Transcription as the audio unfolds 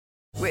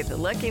With the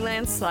Lucky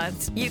Land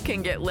Slots, you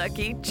can get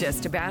lucky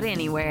just about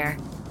anywhere.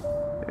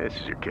 This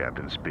is your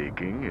captain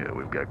speaking.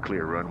 We've got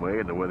clear runway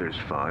and the weather's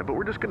fine, but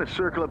we're just going to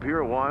circle up here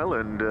a while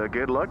and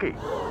get lucky.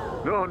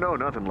 No,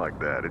 nothing like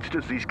that. It's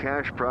just these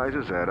cash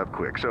prizes add up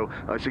quick. So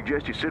I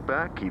suggest you sit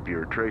back, keep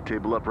your tray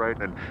table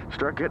upright, and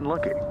start getting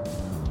lucky.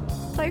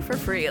 Play for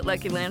free at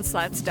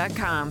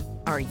LuckyLandSlots.com.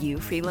 Are you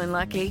feeling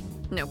lucky?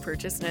 No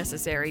purchase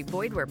necessary.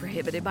 Void where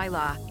prohibited by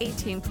law.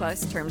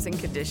 18+ terms and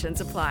conditions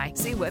apply.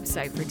 See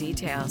website for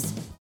details.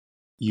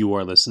 You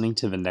are listening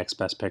to the Next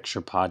Best Picture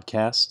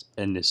podcast,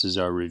 and this is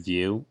our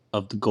review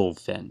of The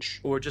Goldfinch.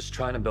 We're just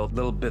trying to build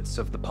little bits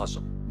of the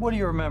puzzle. What do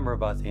you remember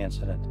about the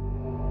incident?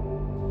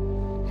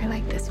 I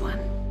like this one.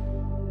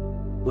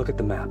 Look at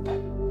the map.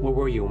 Where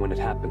were you when it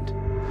happened?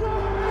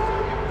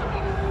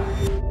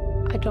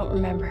 I don't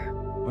remember.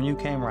 When you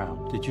came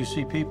around, did you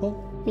see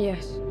people?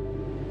 Yes.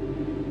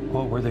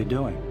 What were they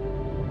doing?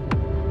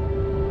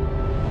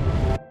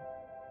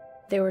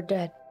 They were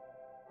dead.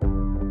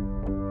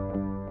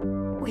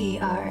 We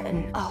are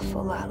an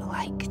awful lot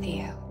alike,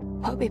 Theo.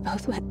 What we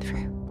both went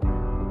through.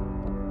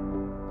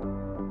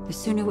 The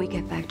sooner we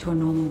get back to a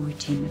normal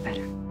routine, the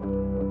better.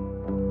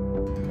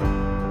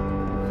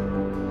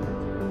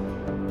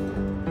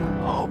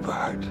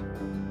 Hobart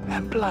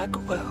and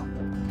Blackwell.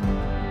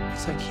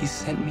 It's like he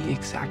sent me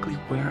exactly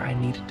where I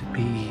needed to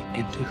be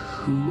and to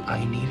who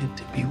I needed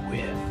to be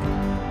with.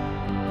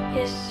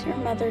 Is your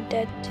mother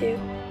dead too?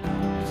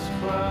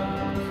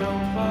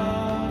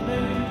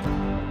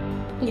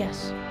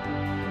 Yes.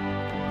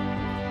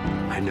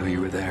 I know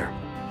you were there,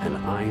 and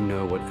I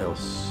know what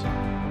else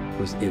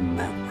was in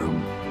that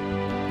room.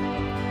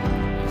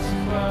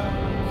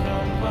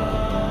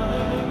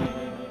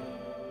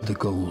 The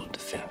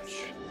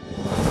Goldfinch.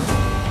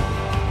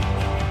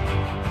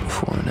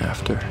 Before and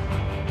after.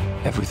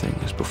 Everything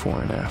is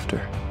before and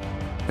after.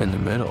 In the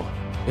middle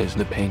is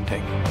the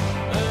painting.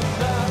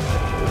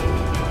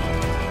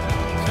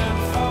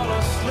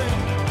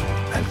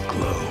 That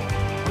glow.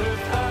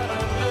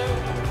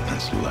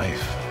 That's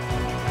life.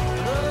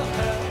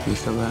 You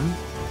feel that?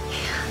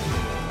 Yeah.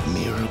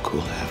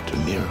 Miracle after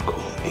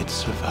miracle, it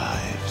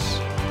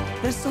survives.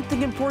 There's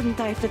something important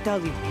I have to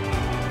tell you.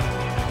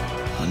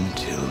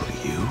 Until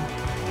you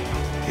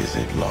is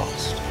it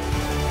lost.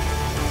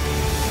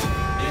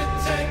 It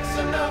takes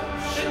an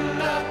ocean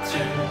not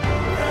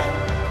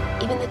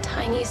to. Even the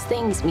tiniest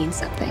things mean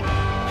something.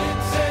 It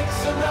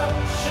takes an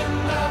ocean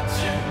not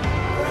to.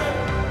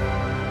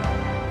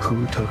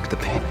 Who took the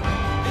pen?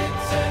 It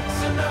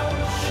takes an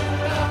ocean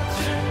not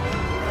to.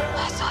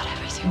 I thought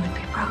everything would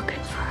be broken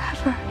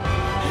forever.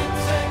 It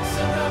takes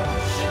an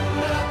ocean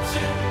not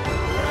to.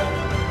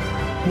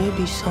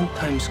 Maybe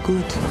sometimes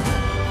good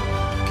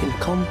can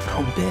come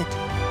from bad.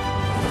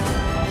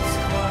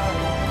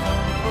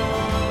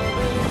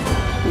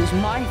 It was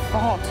my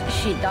fault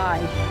she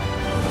died.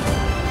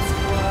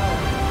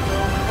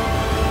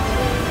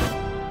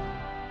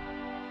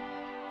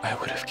 I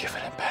would have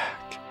given it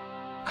back.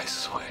 I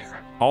swear.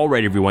 All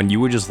right, everyone, you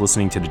were just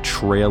listening to the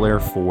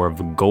trailer for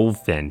The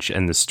Goldfinch,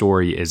 and the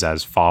story is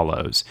as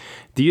follows.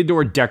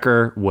 Theodore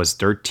Decker was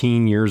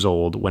 13 years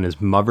old when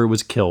his mother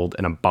was killed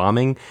in a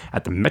bombing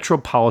at the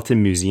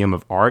Metropolitan Museum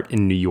of Art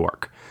in New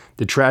York.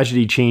 The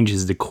tragedy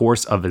changes the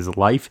course of his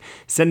life,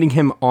 sending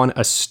him on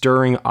a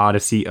stirring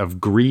odyssey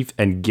of grief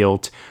and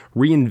guilt,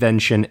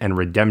 reinvention and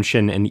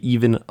redemption, and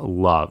even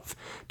love.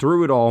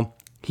 Through it all,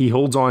 he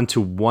holds on to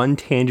one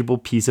tangible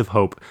piece of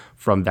hope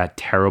from that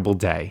terrible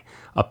day.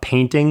 A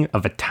painting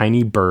of a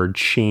tiny bird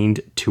chained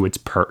to its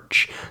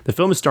perch. The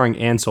film is starring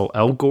Ansel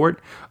Elgort,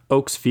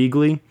 Oakes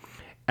Fegley,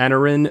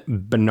 Aneurin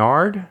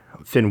Bernard,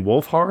 Finn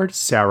Wolfhard,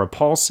 Sarah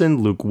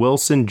Paulson, Luke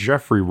Wilson,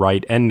 Jeffrey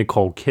Wright, and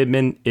Nicole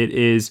Kidman. It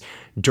is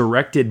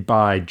directed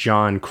by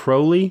John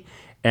Crowley,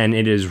 and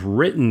it is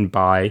written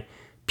by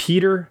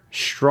Peter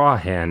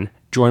Strahan.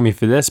 Join me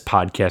for this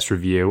podcast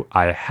review.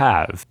 I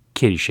have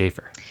Katie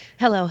Schaefer.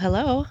 Hello,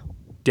 hello.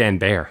 Dan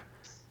Baer.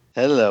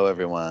 Hello,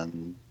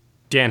 everyone.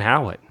 Dan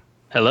Howlett.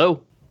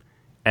 Hello.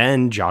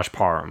 And Josh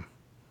Parham.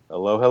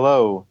 Hello,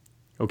 hello.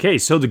 Okay,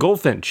 so The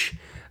Goldfinch.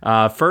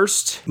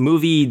 First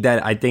movie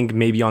that I think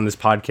maybe on this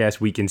podcast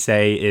we can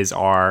say is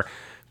our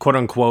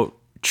quote-unquote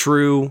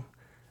true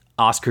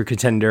Oscar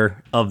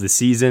contender of the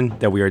season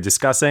that we are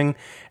discussing.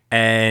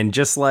 And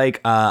just like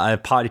a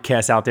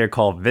podcast out there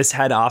called This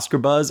Had Oscar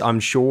Buzz, I'm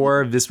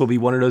sure this will be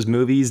one of those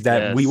movies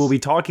that we will be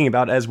talking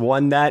about as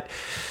one that,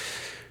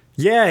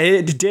 yeah,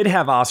 it did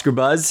have Oscar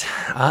buzz,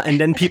 and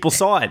then people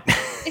saw it.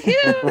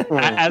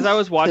 As I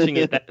was watching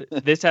it,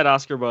 This Had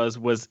Oscar Buzz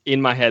was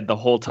in my head the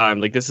whole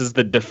time. Like, this is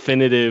the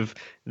definitive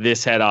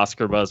This Had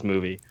Oscar Buzz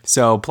movie.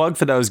 So plug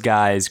for those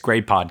guys.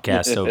 Great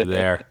podcast over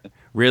there.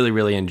 Really,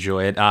 really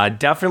enjoy it.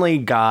 Definitely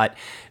got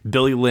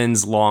Billy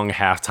Lynn's long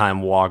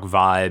halftime walk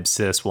vibes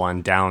to this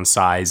one,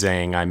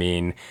 downsizing. I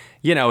mean,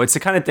 you know, it's the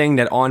kind of thing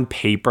that on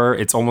paper,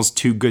 it's almost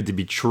too good to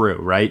be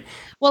true, right?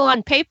 Well,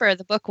 on paper,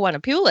 the book won a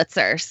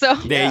Pulitzer, so...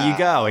 There you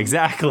go,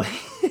 exactly.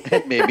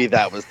 Maybe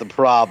that was the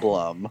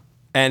problem.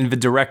 And the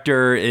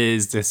director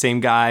is the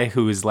same guy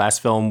whose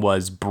last film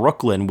was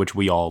Brooklyn, which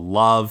we all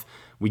love,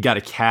 We got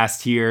a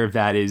cast here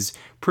that is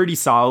pretty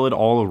solid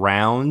all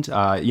around.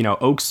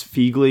 Oaks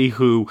Fegley,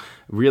 who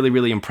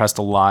really impressed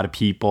a lot of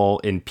people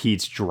in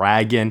Pete's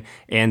Dragon.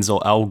 Ansel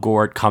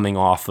Elgort coming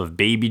off of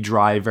Baby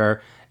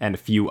Driver, and a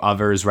few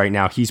others right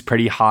now. He's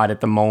pretty hot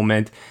at the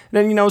moment.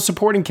 And then,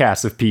 supporting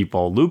cast of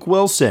people. Luke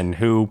Wilson,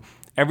 who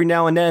every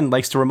now and then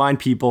likes to remind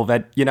people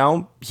that,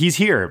 he's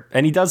here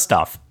and he does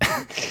stuff.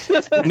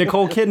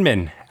 Nicole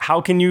Kidman,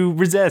 how can you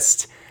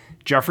resist?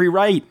 Jeffrey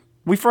Wright,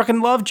 we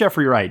fucking love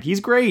Jeffrey Wright. He's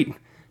great.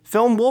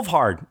 Film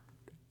Wolfhard.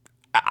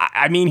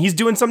 I mean, he's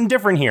doing something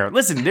different here.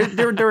 Listen,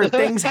 there are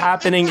things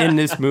happening in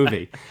this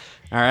movie.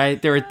 All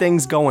right? There are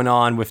things going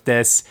on with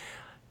this.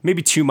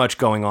 Maybe too much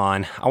going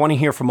on. I want to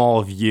hear from all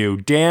of you.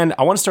 Dan,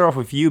 I want to start off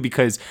with you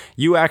because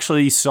you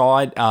actually saw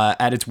it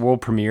at its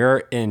world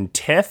premiere in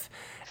TIFF.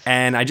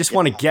 And I just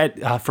want to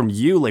get from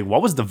you,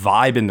 what was the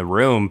vibe in the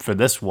room for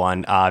this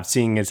one,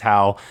 seeing as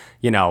how,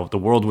 the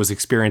world was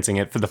experiencing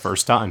it for the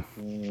first time?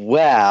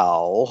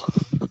 Well,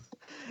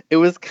 it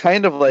was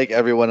kind of like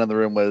everyone in the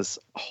room was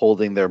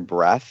holding their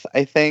breath,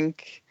 I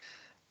think.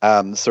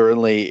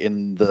 Certainly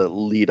in the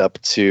lead up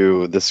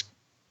to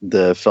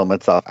the film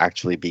itself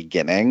actually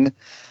beginning.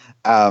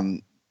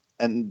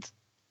 And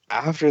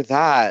after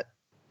that,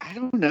 I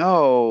don't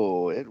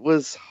know. It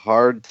was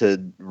hard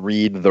to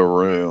read the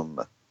room.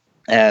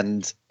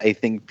 And I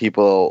think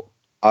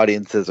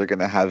audiences are going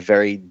to have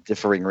very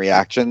differing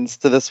reactions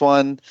to this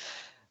one.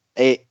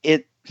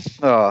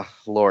 Oh,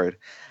 Lord.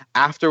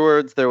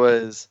 Afterwards, there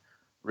was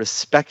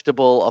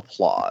respectable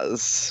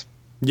applause.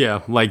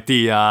 Yeah, like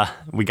we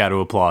got to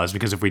applause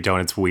because if we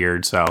don't, it's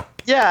weird. So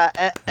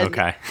yeah,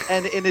 okay,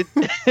 and it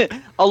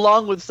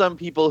along with some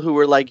people who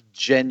were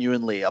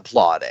genuinely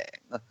applauding.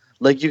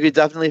 You could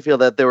definitely feel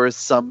that there were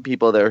some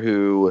people there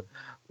who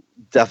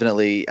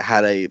definitely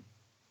had a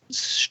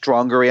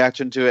stronger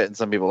reaction to it, and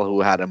some people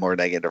who had a more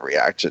negative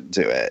reaction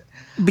to it.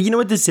 But you know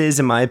what this is,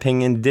 in my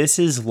opinion? This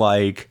is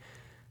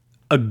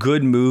a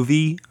good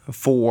movie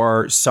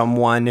for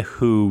someone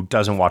who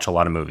doesn't watch a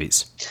lot of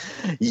movies.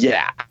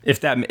 Yeah.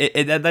 If that's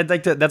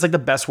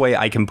the best way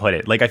I can put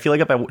it. I feel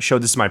like if I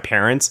showed this to my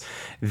parents,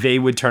 they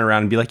would turn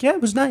around and be like, yeah,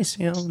 it was nice.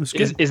 It was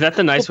good. Is that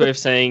the nice way of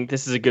saying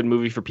this is a good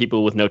movie for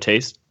people with no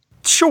taste?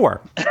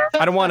 Sure.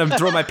 I don't want to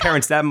throw my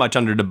parents that much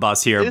under the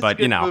bus here,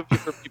 but it's a good movie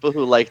for people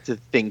who like to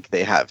think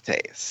they have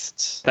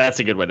taste. That's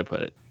a good way to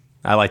put it.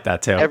 I like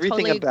that too.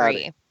 Everything totally about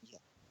agree. It.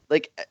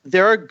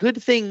 There are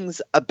good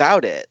things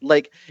about it.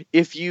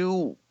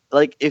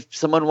 If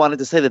someone wanted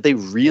to say that they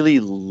really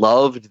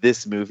loved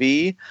this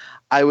movie,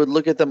 I would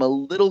look at them a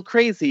little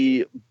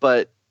crazy,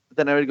 but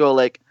then I would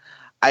go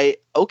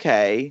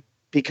okay,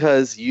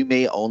 because you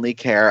may only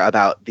care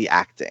about the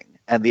acting.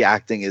 And the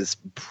acting is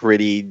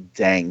pretty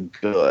dang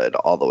good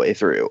all the way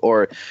through.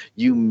 Or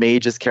you may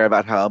just care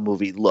about how a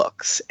movie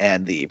looks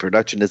and the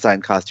production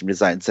design, costume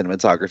design,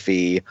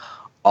 cinematography,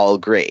 all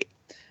great.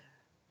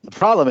 The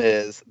problem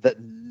is that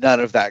none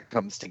of that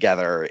comes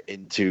together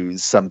into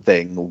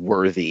something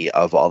worthy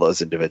of all those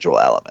individual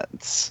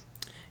elements.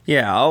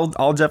 Yeah,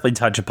 I'll definitely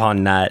touch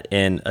upon that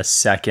in a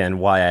second,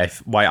 why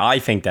I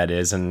think that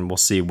is, and we'll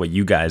see what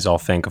you guys all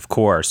think, of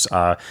course.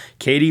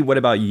 Katie, what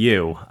about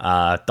you?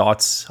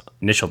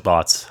 Initial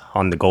thoughts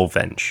on The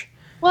Goldfinch?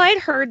 Well, I'd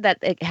heard that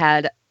it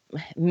had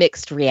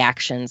mixed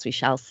reactions, we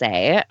shall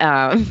say.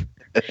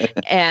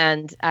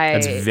 And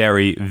That's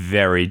very,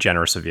 very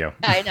generous of you.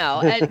 I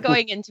know. And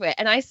going into it,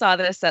 and I saw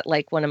this at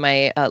one of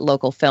my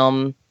local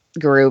film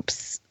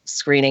groups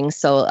screenings.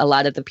 So a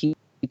lot of the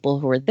people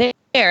who were there,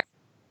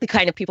 the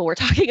kind of people we're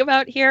talking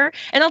about here.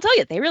 And I'll tell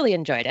you, they really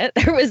enjoyed it.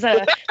 There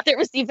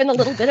was even a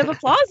little bit of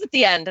applause at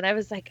the end. And I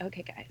was like,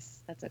 okay,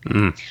 guys, that's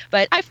okay.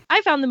 But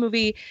I found the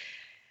movie,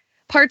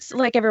 parts,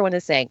 like everyone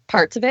is saying,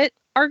 parts of it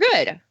are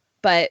good.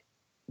 But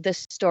the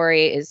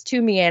story is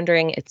too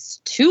meandering. It's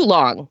too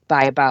long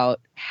by about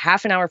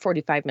half an hour,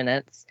 45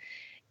 minutes.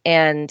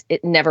 And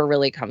it never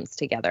really comes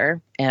together,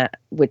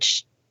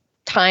 which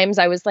times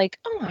I was like,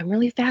 oh, I'm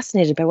really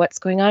fascinated by what's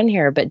going on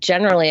here. But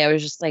generally, I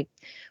was just like,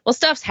 well,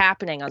 stuff's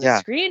happening on the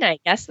screen. I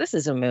guess this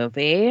is a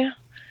movie.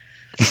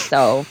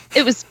 So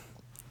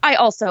I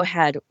also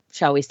had,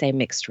 shall we say,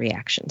 mixed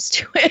reactions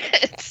to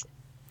it.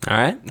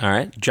 All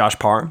right. Josh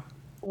Parr.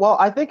 Well,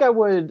 I think I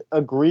would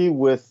agree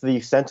with the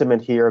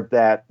sentiment here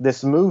that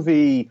this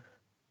movie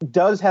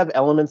does have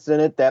elements in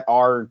it that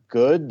are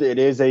good. It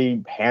is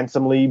a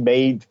handsomely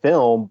made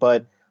film,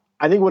 but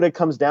I think what it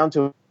comes down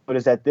to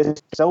is that this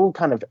is so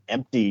kind of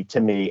empty to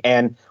me.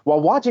 And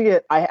while watching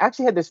it, I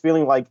actually had this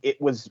feeling like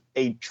it was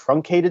a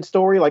truncated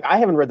story. I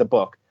haven't read the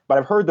book, but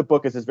I've heard the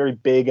book is this very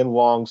big and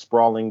long,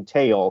 sprawling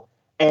tale.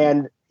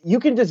 And you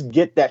can just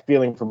get that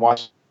feeling from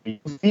watching it.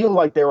 You feel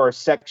like there are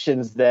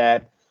sections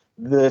that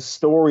the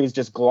story is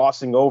just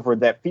glossing over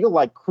that feel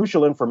like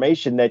crucial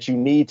information that you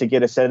need to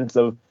get a sense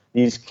of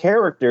these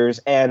characters.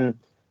 And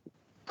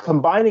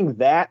combining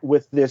that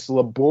with this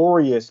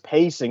laborious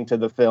pacing to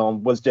the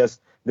film was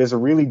just, there's a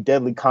really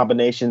deadly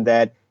combination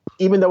that,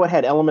 even though it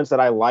had elements that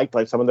I liked,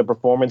 like some of the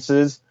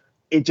performances,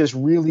 it just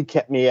really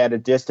kept me at a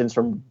distance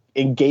from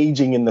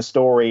engaging in the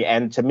story.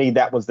 And to me,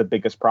 that was the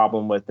biggest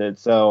problem with it.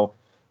 So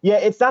Yeah,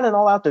 it's not an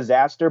all-out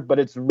disaster, but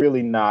it's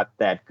really not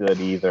that good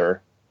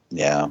either.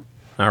 Yeah.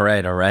 All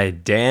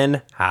right.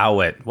 Dan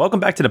Howitt. Welcome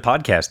back to the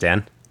podcast,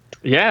 Dan.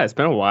 Yeah, it's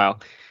been a while.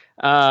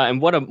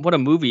 And what a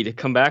movie to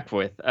come back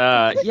with.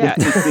 Yeah.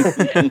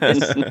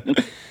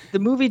 The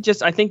movie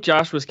just, I think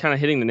Josh was kind of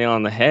hitting the nail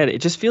on the head. It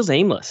just feels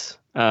aimless.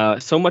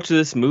 So much of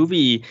this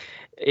movie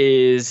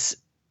is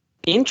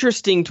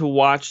interesting to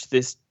watch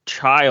this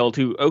child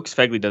who Oakes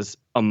Fegley does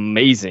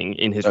amazing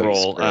in his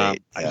role.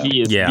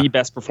 He is the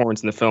best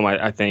performance in the film,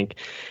 I think.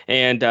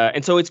 And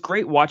so it's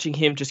great watching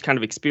him just kind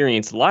of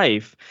experience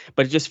life,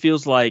 but it just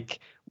feels like,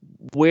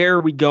 where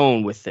are we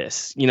going with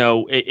this? You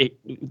know,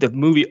 the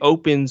movie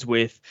opens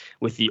with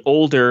the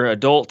older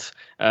adult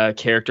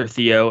character,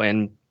 Theo,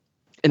 and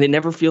it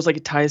never feels like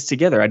it ties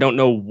together. I don't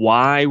know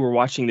why we're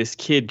watching this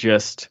kid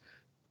just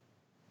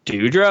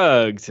do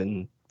drugs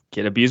and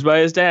get abused by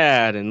his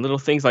dad and little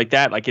things like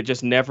that. Like, it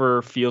just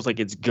never feels like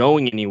it's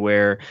going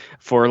anywhere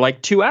for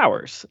like 2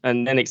 hours.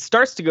 And then it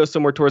starts to go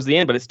somewhere towards the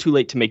end, but it's too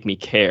late to make me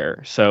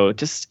care. So it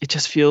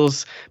just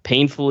feels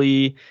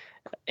painfully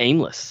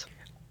aimless.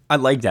 I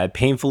like that,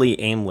 painfully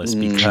aimless,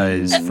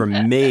 because for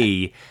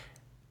me,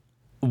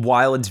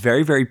 while it's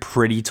very, very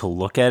pretty to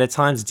look at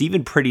times, it's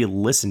even pretty to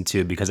listen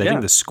to, because I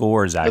think the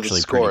score is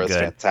actually pretty good. The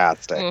score is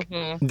fantastic.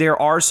 Mm-hmm.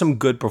 There are some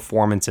good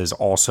performances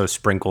also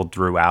sprinkled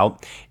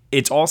throughout.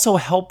 It's also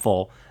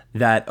helpful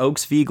that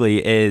Oakes Fegley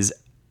is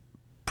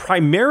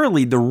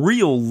primarily the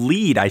real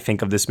lead, I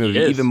think, of this movie,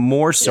 even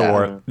more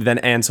so than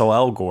Ansel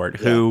Elgort,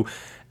 who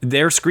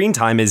their screen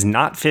time is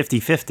not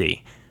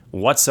 50-50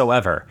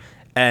 whatsoever.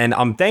 And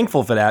I'm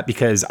thankful for that,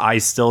 because I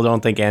still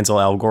don't think Ansel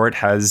Elgort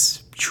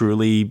has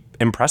truly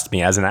impressed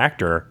me as an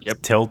actor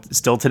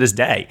still to this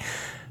day.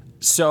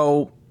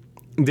 So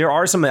there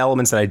are some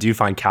elements that I do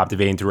find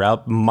captivating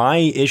throughout. My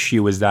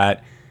issue is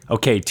that,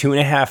 okay,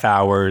 2.5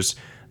 hours,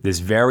 this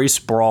very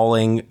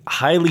sprawling,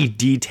 highly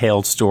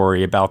detailed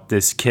story about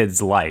this kid's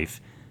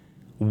life.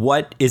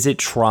 What is it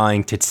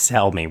trying to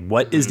tell me?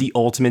 What is the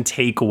ultimate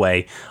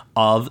takeaway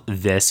of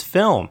this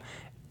film?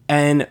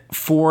 And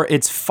for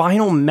its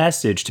final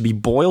message to be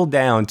boiled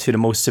down to the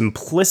most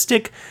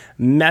simplistic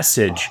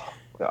message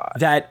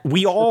that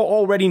we all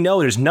already know,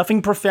 there's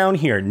nothing profound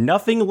here.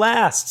 Nothing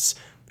lasts.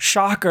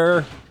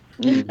 Shocker.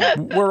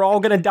 We're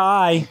all going to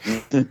die.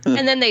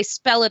 And then they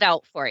spell it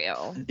out for you.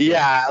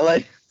 Yeah,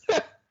 like...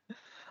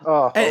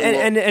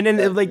 and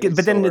then like,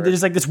 but then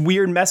there's like this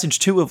weird message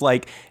too of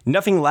like,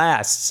 nothing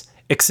lasts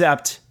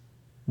except,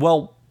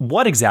 well,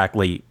 what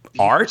exactly?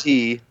 Art?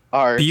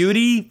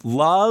 Beauty,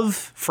 love,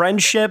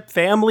 friendship,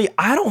 family.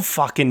 I don't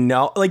fucking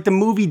know. Like, the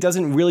movie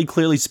doesn't really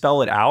clearly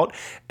spell it out,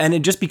 and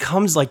it just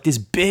becomes like this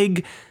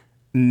big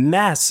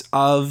mess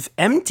of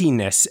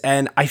emptiness.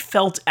 And I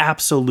felt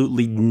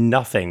absolutely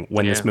nothing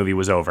when this movie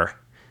was over,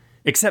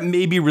 except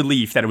maybe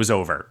relief that it was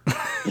over.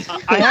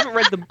 I haven't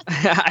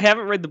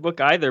read the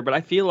book either, but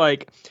I feel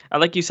like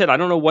you said, I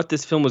don't know what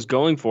this film was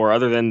going for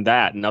other than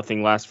that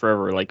nothing lasts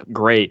forever. Like,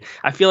 great.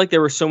 I feel like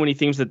there were so many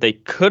themes that they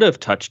could have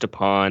touched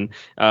upon,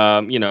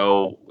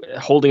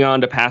 holding on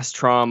to past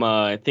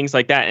trauma, things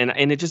like that.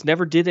 And it just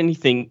never did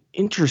anything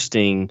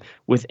interesting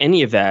with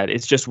any of that.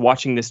 It's just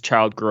watching this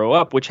child grow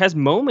up, which has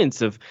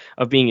moments of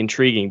being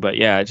intriguing, but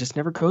yeah, it just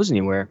never goes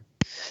anywhere.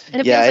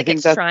 And it feels like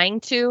it's trying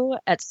to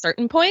at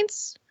certain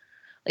points.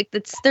 Like,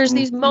 there's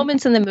these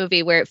moments in the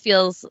movie where it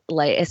feels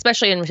like,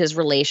 especially in his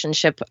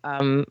relationship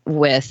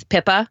with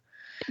Pippa,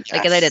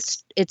 like that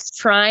it's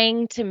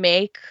trying to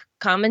make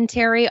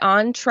commentary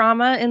on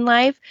trauma in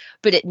life,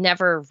 but it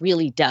never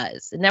really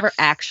does. It never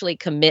actually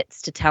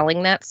commits to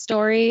telling that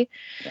story.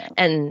 Yeah.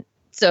 And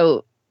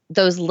so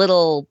those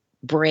little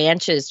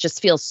branches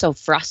just feel so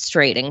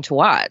frustrating to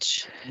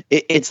watch.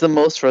 It's the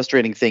most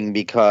frustrating thing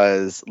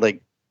because,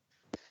 like,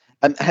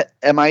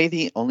 am I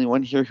the only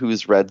one here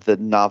who's read the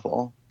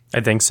novel? I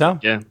think so.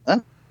 Yeah.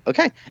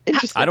 Okay.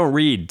 Interesting. I don't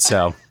read,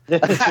 so.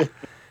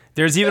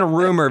 There's even a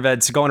rumor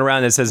that's going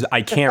around that says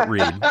I can't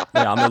read.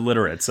 Yeah, I'm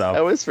illiterate, so. I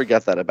always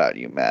forget that about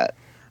you, Matt.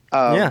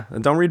 Yeah,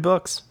 don't read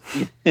books.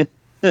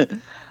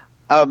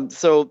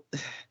 So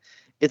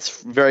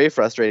it's very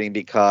frustrating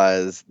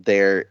because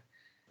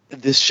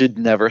this should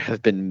never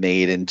have been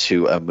made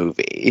into a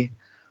movie.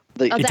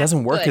 Like, it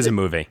doesn't work as a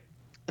movie.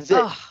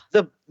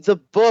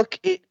 The book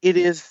it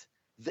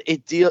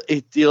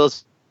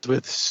deals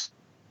with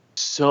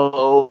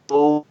so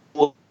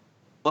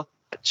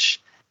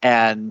much,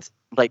 and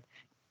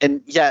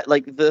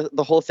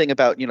the whole thing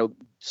about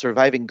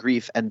surviving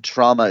grief and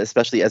trauma,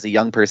 especially as a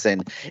young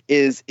person,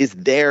 is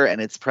there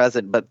and it's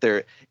present, but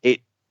the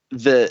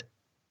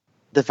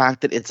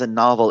fact that it's a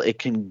novel, it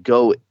can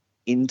go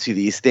into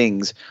these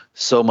things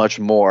so much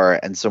more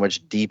and so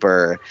much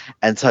deeper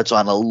and touch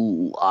on a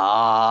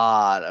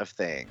lot of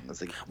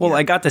things. Well,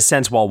 I got the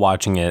sense while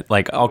watching it,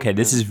 like, okay,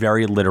 this is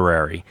very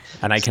literary,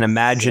 and I can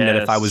imagine that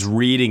if I was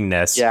reading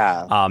this,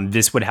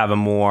 this would have a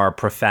more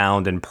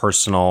profound and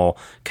personal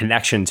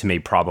connection to me,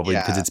 probably,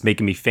 because it's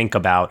making me think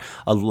about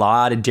a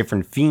lot of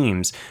different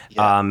themes.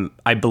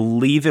 I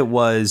believe it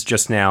was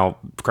just now,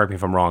 correct me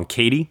if I'm wrong,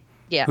 Katie,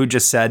 who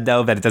just said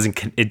though that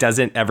it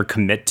doesn't ever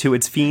commit to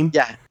its theme.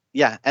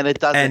 Yeah, and it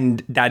doesn't.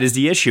 And that is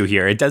the issue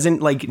here. It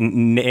doesn't like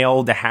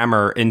nail the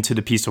hammer into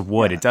the piece of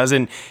wood. It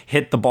doesn't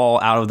hit the ball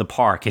out of the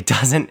park. It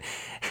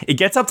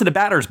gets up to the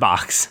batter's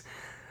box.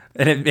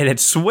 And it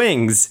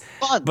swings,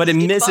 but it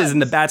misses, and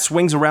the bat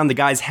swings around the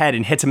guy's head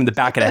and hits him in the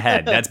back of the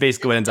head. That's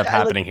basically what ends up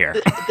happening here.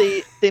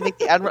 They make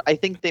I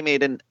think they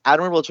made an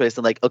admirable choice.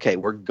 And like, okay,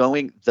 we're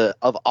going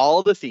of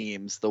all the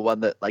themes, the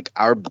one that like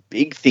our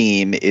big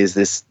theme is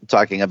this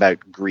talking about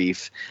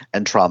grief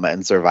and trauma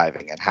and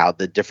surviving and how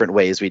the different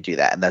ways we do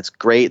that. And that's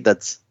great.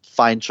 That's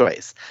fine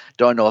choice.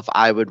 Don't know if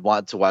I would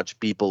want to watch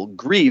people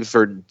grieve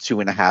for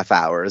 2.5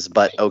 hours,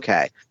 but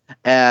okay.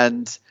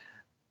 And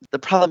the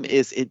problem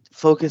is it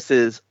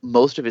focuses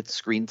most of its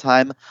screen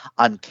time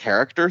on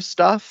character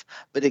stuff,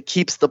 but it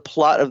keeps the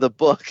plot of the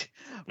book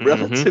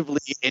relatively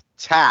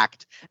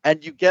intact.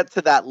 And you get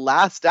to that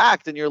last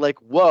act and you're like,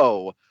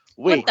 whoa,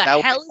 wait. What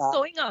the hell is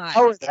going on?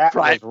 How is that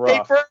crime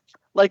paper?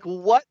 Like,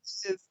 what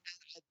is...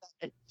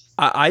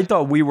 I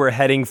thought we were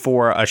heading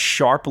for a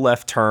sharp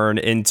left turn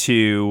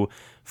into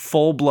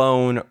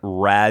full-blown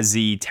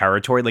Razzie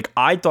territory. Like,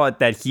 I thought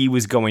that he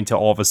was going to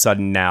all of a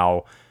sudden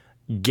now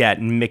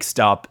get mixed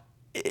up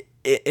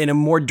in a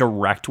more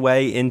direct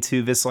way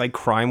into this like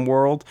crime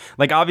world.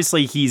 Like,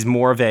 obviously he's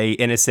more of a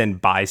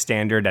innocent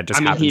bystander that just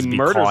happens to be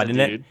caught in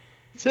it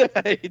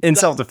in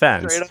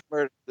self-defense. Straight up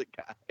murders the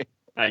guy.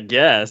 I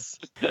guess.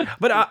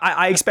 But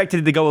I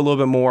expected it to go a little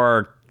bit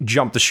more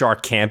jump the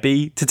shark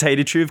campy, to tell you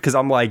the truth, because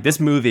I'm like, this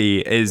movie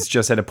is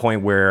just at a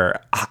point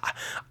where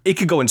it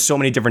could go in so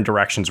many different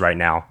directions right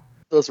now.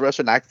 Those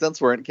Russian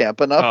accents weren't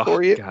camp enough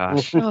for you.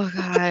 Gosh. Oh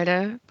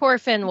God, poor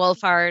Finn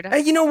Wolfhard. Hey,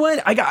 you know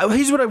what?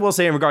 Here's what I will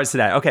say in regards to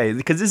that. Okay,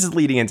 because this is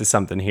leading into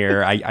something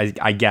here.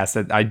 I guess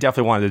that I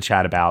definitely wanted to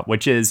chat about,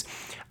 which is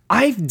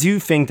I do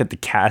think that the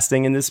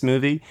casting in this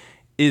movie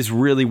is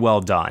really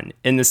well done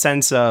in the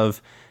sense of,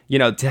 you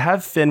know, to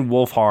have Finn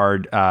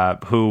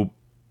Wolfhard, who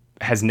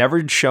has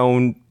never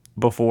shown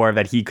before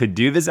that he could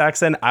do this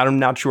accent. I'm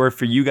not sure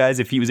for you guys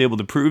if he was able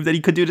to prove that he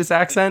could do this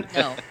accent.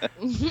 No.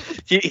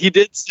 he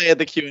did say at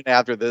the Q&A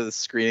after the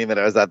screening that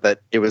I was at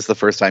that it was the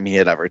first time he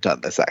had ever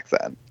done this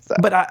accent. So.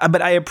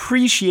 But I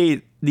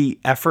appreciate the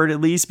effort, at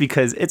least,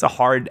 because it's a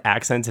hard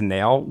accent to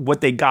nail.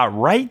 What they got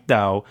right,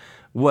 though,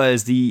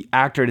 was the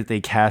actor that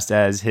they cast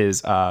as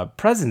his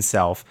present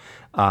self,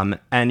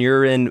 and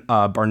you're in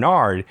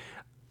Bernard.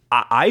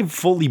 I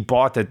fully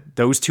bought that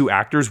those two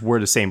actors were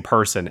the same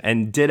person,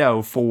 and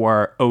ditto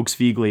for Oakes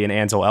Fegley and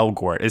Ansel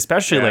Elgort,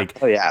 especially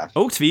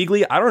Oakes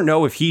Fegley. I don't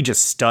know if he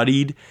just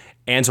studied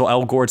Ansel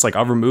Elgort's like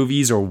other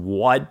movies or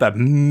what, but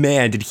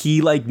man, did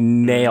he like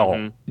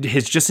nail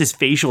his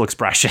facial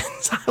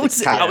expressions.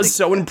 I was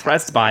so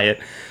impressed by it.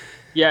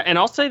 Yeah, and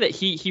I'll say that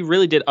he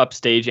really did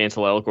upstage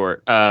Ansel Elgort.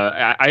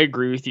 I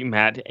agree with you,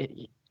 Matt.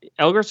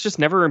 Elgort's just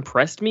never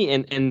impressed me,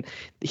 and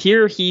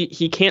here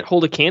he can't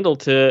hold a candle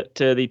to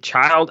the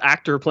child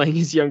actor playing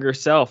his younger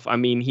self. I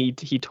mean, he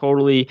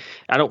totally.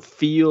 I don't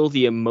feel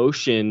the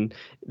emotion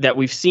that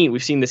we've seen.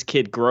 We've seen this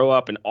kid grow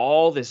up and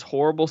all this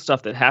horrible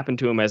stuff that happened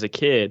to him as a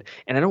kid,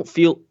 and I don't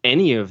feel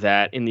any of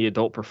that in the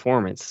adult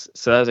performance.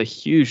 So that was a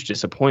huge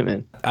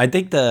disappointment. I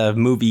think the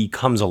movie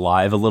comes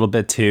alive a little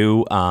bit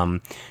too.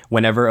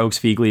 Whenever Oakes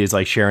Fegley is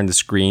like sharing the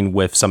screen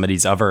with some of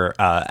these other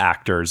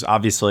actors,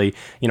 obviously,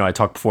 you know, I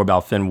talked before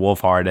about Finn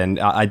Wolfhard, and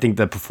I think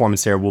the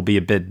performance there will be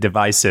a bit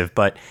divisive,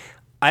 but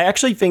I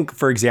actually think,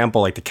 for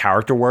example, like the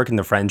character work and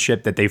the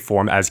friendship that they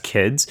form as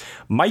kids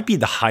might be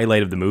the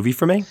highlight of the movie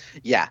for me.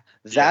 Yeah,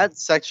 that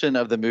section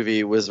of the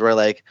movie was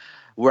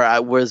where I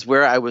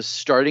was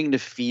starting to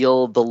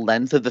feel the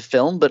length of the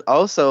film, but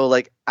also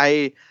like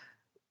I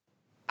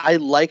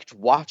liked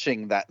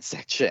watching that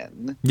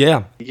section.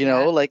 Yeah, you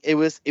know, like it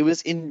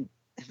wasn't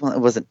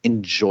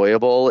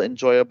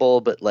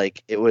enjoyable, but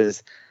like it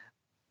was.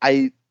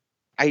 I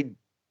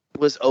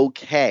was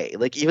okay.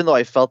 Like even though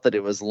I felt that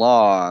it was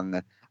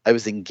long, I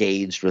was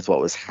engaged with what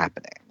was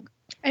happening.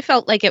 I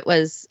felt like it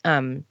was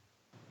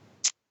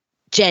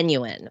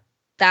genuine.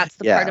 That's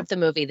the part of the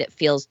movie that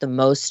feels the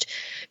most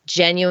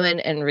genuine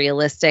and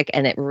realistic,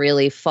 and it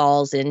really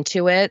falls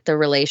into it, the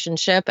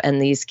relationship.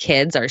 And these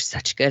kids are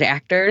such good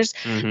actors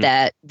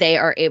that they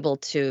are able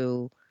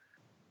to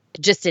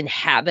just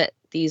inhabit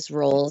these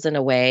roles in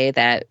a way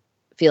that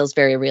feels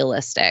very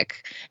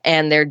realistic,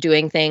 and they're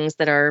doing things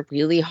that are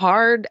really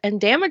hard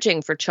and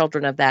damaging for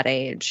children of that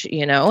age,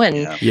 you know.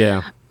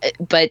 And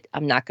but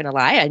I'm not going to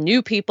lie, I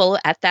knew people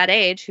at that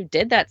age who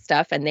did that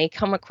stuff, and they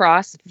come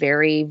across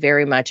very,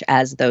 very much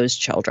as those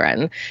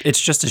children. It's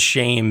just a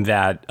shame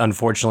that,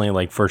 unfortunately,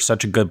 like for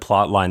such a good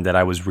plot line that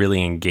I was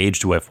really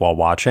engaged with while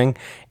watching,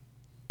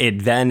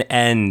 it then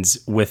ends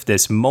with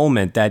this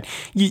moment that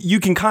you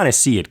can kind of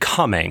see it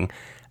coming,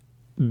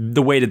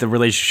 the way that the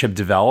relationship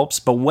develops,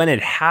 but when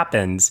it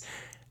happens,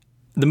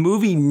 the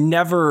movie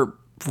never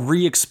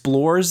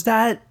re-explores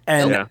that,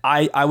 and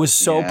I was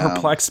so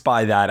perplexed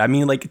by that. I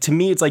mean, like, to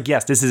me, it's like,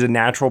 yes, this is a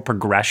natural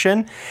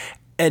progression,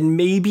 and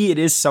maybe it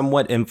is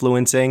somewhat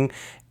influencing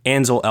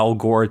Ansel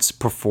Elgort's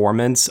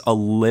performance a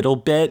little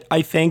bit,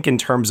 I think, in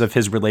terms of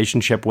his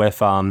relationship with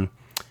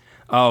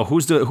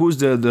who's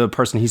the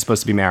person he's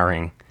supposed to be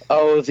marrying?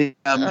 Oh, the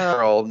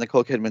Pearl,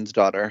 Nicole Kidman's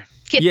daughter.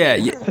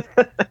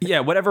 Yeah,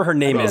 whatever her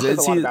name is.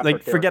 It's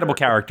like forgettable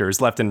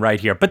characters left and right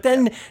here. But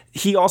then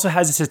he also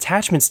has this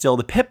attachment still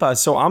to Pippa.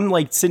 So I'm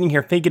like sitting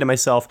here thinking to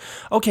myself,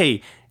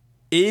 okay,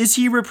 is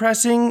he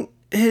repressing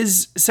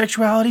his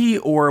sexuality,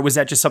 or was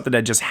that just something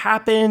that just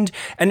happened?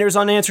 And there's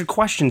unanswered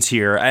questions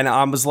here. And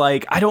I was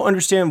like, I don't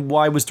understand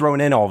why it was thrown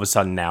in all of a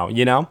sudden now,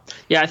 you know?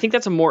 Yeah, I think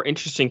that's a more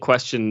interesting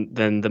question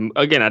than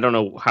again, I don't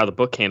know how the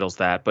book handles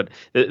that, but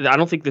I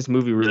don't think this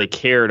movie really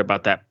cared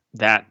about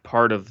that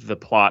part of the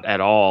plot at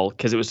all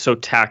because it was so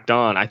tacked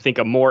on. I think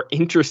a more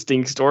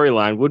interesting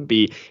storyline would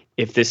be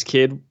if this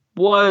kid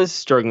was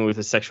struggling with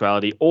his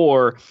sexuality,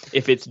 or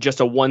if it's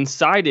just a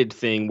one-sided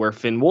thing where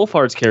Finn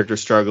Wolfhard's character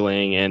is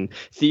struggling and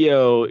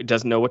Theo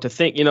doesn't know what to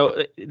think. You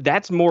know,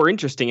 that's more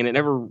interesting, and it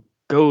never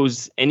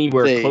goes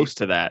anywhere close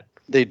to that.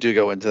 They do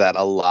go into that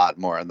a lot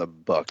more in the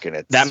book,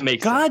 and that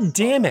makes God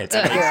damn it.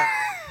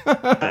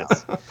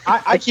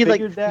 I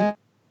figured that.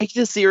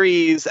 The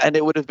series, and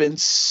it would have been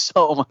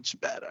so much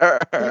better.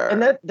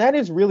 And that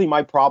is really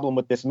my problem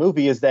with this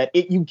movie, is that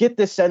you get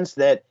this sense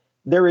that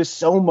there is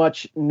so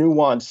much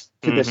nuance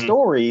to the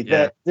story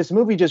that this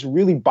movie just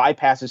really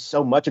bypasses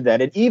so much of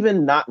that. And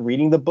even not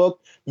reading the book,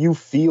 you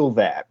feel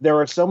that. There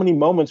are so many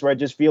moments where I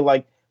just feel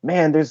like,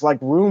 man, there's like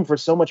room for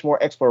so much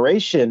more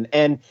exploration.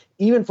 And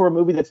even for a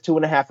movie that's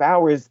 2.5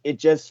 hours, it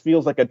just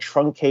feels like a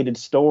truncated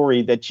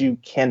story that you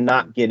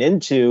cannot get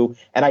into.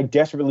 And I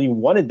desperately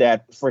wanted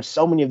that for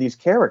so many of these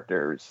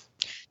characters.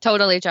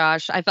 Totally,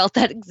 Josh. I felt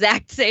that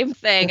exact same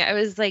thing. I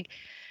was like,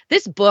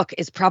 this book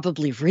is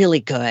probably really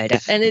good.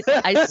 And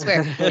I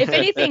swear, if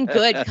anything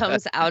good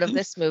comes out of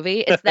this movie,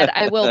 it's that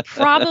I will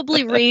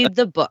probably read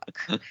the book.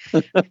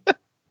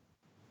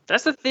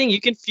 That's the thing. You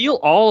can feel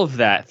all of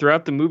that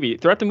throughout the movie.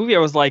 Throughout the movie, I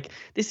was like,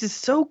 this is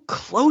so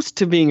close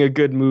to being a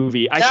good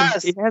movie.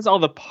 It has all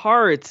the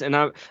parts, and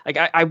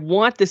I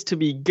want this to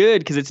be good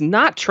because it's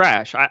not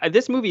trash.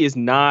 This movie is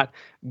not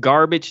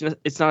garbage.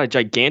 It's not a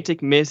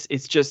gigantic miss.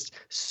 It's just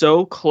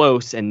so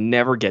close and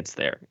never gets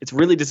there. It's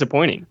really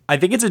disappointing. I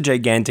think it's a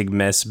gigantic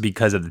miss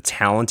because of the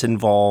talent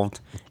involved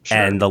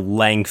and the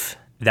length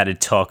that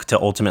it took to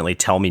ultimately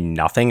tell me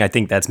nothing. I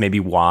think that's maybe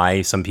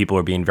why some people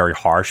are being very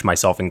harsh,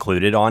 myself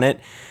included, on it.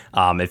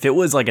 If it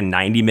was like a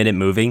 90-minute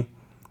movie,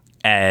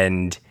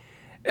 and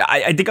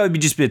I think I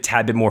would just be a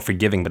tad bit more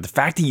forgiving, but the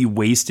fact that you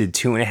wasted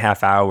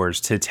 2.5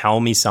 hours to tell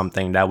me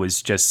something that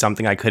was just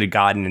something I could have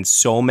gotten in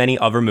so many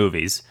other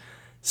movies,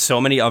 so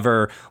many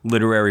other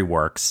literary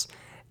works.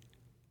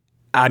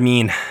 I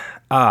mean,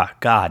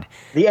 God.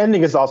 The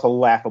ending is also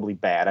laughably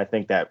bad. I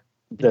think that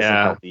doesn't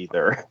help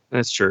either.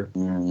 That's true.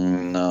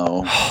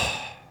 No.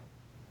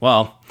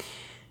 Well,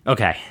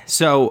 okay.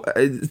 So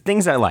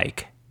things I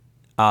like.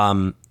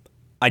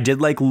 I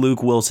did like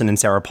Luke Wilson and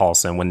Sarah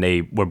Paulson when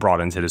they were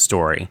brought into the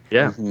story.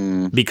 Yeah.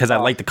 Because I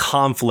like the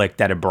conflict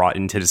that it brought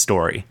into the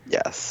story.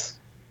 Yes.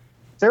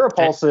 Sarah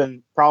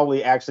Paulson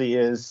probably actually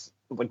is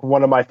like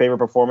one of my favorite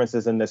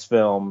performances in this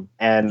film,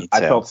 and I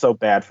felt so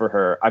bad for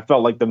her. I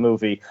felt like the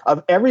movie,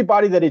 of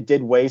everybody that it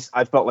did waste,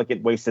 I felt like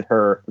it wasted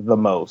her the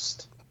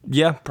most.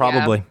 Yeah,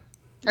 probably.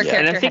 Her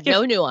character had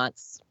no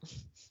nuance.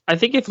 I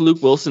think if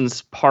Luke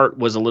Wilson's part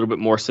was a little bit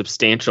more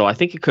substantial, I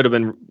think it could have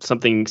been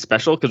something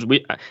special, because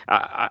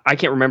I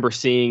can't remember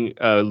seeing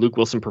a Luke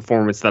Wilson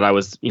performance that I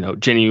was,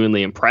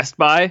 genuinely impressed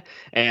by,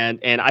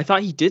 and I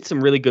thought he did some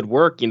really good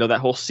work. That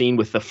whole scene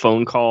with the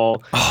phone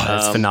call. Oh,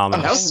 that's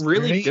phenomenal. That was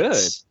really good.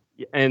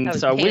 And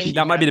so I wish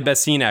that might be the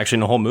best scene actually in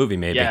the whole movie.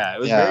 Maybe. Yeah, it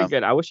was very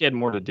good. I wish he had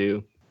more to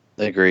do.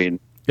 Agreed.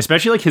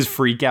 Especially like his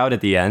freak out at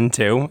the end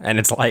too, and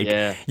it's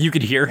like you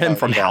could hear him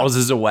from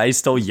houses away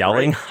still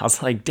yelling. Right. I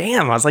was like,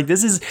 damn. I was like,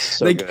 this is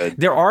so like good.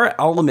 There are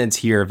elements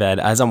here that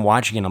as I'm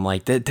watching it, I'm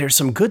like, there's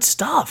some good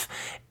stuff.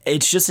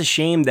 It's just a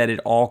shame that it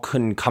all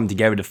couldn't come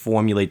together to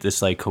formulate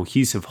this like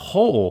cohesive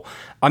whole.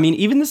 I mean,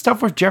 even the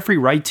stuff with Jeffrey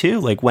Wright too,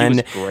 like when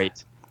it was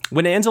great.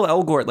 When Ansel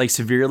Elgort like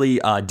severely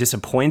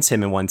disappoints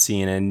him in one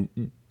scene,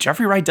 and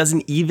Jeffrey Wright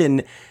doesn't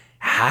even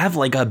have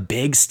like a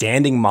big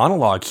standing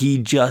monologue. He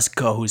just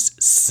goes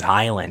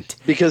silent.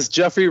 Because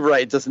Jeffrey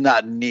Wright does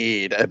not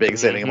need a big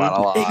standing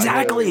monologue.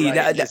 Exactly.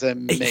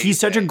 He's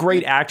such a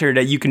great actor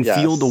that you can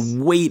feel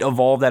the weight of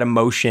all that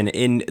emotion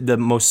in the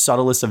most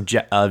subtlest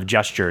of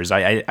gestures.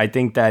 I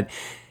think that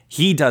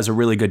he does a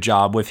really good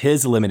job with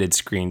his limited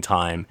screen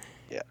time.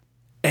 Yeah.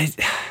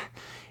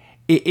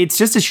 It's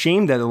just a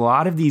shame that a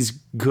lot of these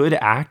good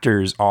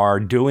actors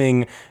are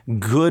doing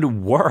good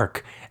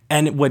work.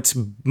 And what's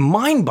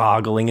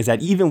mind-boggling is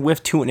that even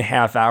with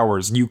 2.5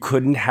 hours, you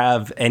couldn't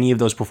have any of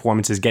those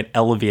performances get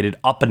elevated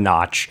up a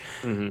notch.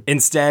 Mm-hmm.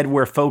 Instead,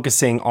 we're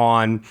focusing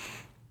on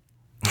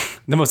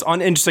the most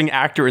uninteresting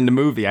actor in the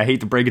movie. I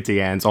hate to break it to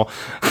you, Ansel.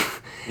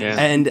 Yeah.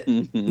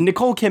 And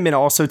Nicole Kidman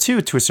also,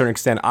 too, to a certain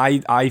extent.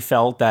 I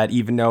felt that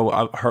even though,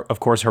 of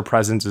course, her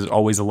presence is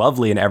always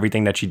lovely in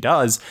everything that she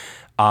does,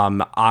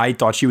 I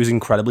thought she was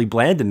incredibly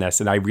bland in this.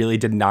 And I really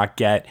did not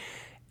get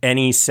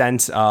any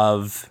sense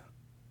of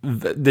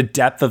the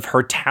depth of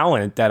her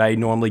talent that I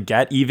normally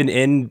get, even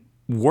in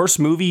worse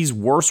movies,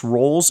 worse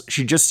roles.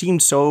 She just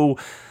seemed so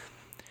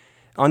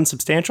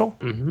unsubstantial.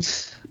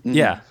 Mm-hmm.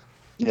 Yeah.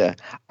 Yeah,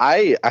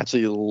 I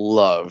actually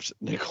loved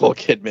Nicole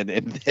Kidman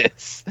in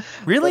this.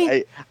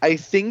 Really? I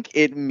think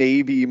it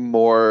may be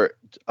more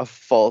a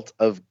fault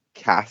of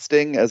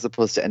casting as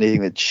opposed to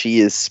anything that she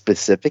is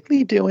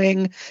specifically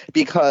doing,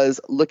 because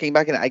looking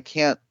back, and I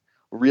can't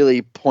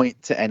really point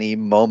to any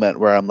moment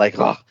where I'm like,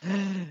 oh,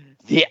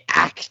 the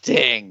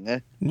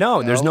acting.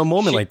 No, there's no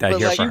moment like that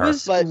here for her.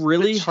 She was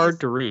really hard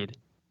to read.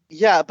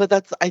 Yeah,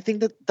 but I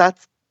think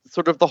that's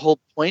sort of the whole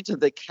point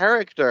of the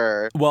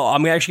character. Well,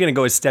 I'm actually going to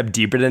go a step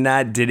deeper than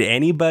that. Did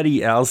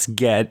anybody else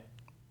get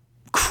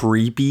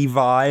creepy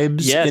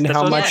vibes in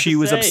how much she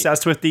was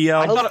obsessed with the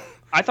elf?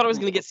 I thought it was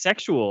going to get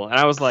sexual, and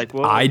I was like,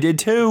 "Whoa!" I did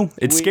too.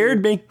 It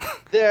scared me.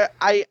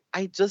 I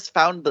just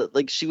found that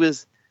like she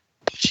was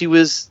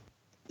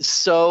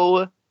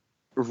so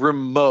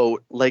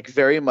remote, like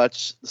very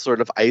much sort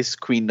of Ice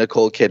Queen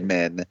Nicole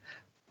Kidman,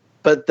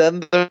 but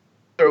then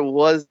there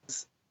was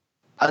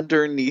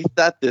underneath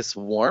that this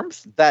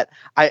warmth that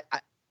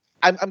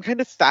I'm kind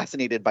of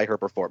fascinated by her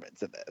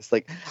performance in this.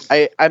 Like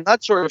I'm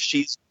not sure if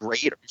she's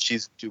great or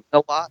she's doing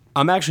a lot.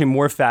 I'm actually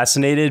more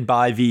fascinated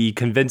by the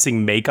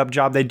convincing makeup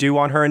job they do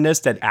on her in this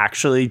that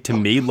actually to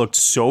me looked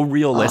so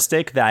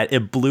realistic that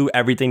it blew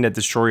everything that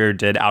Destroyer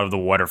did out of the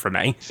water for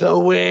me. The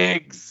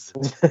wigs.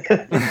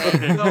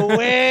 The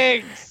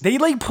wigs. They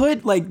like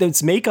put like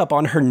this makeup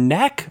on her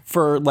neck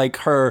for like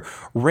her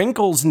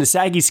wrinkles and the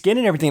saggy skin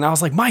and everything. And I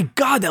was like, my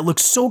God, that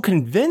looks so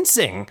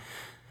convincing.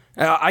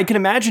 I can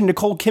imagine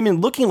Nicole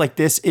Kidman looking like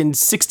this in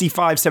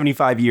 65,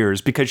 75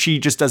 years because she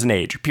just doesn't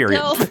age, period.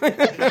 No.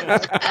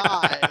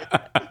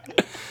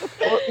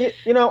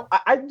 Well,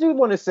 I do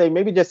want to say,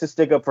 maybe just to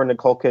stick up for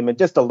Nicole Kidman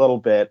just a little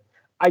bit,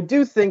 I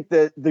do think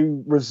that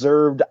the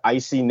reserved,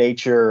 icy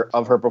nature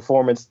of her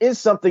performance is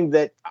something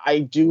that I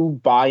do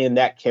buy in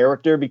that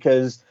character,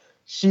 because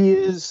she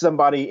is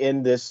somebody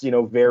in this,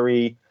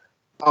 very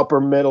upper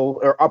middle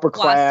or upper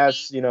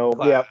class,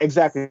 yeah,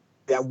 exactly.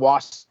 That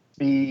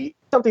waspy,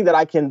 something that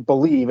I can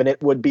believe, and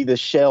it would be the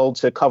shell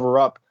to cover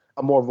up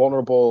a more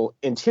vulnerable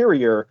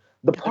interior.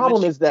 The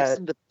problem is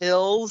that the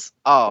pills.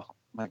 Oh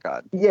my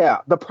God. Yeah.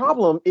 The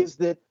problem is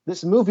that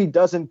this movie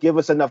doesn't give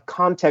us enough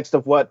context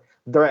of what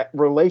the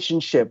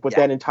relationship with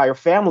that entire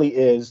family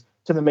is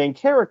to the main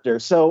character.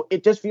 So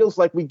it just feels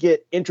like we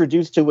get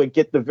introduced to it,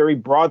 get the very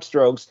broad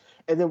strokes,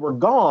 and then we're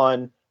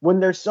gone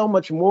when there's so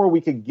much more we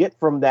could get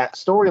from that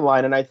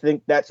storyline. And I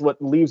think that's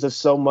what leaves us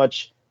so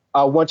much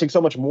wanting so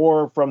much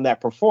more from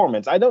that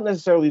performance. I don't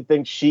necessarily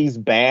think she's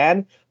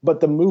bad, but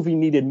the movie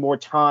needed more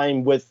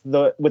time with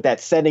that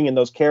setting and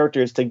those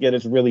characters to get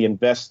us really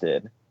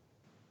invested.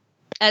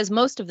 As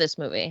most of this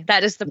movie,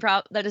 that is the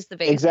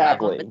biggest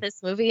Exactly. problem with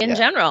this movie in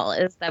general,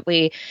 is that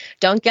we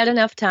don't get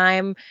enough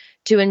time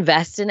to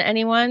invest in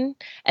anyone,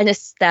 and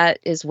that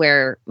is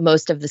where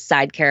most of the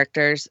side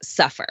characters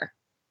suffer.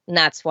 And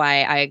that's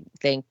why I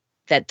think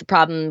that the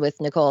problem with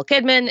Nicole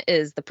Kidman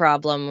is the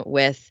problem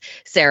with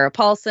Sarah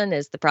Paulson,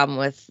 is the problem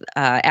with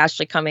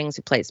Ashley Cummings,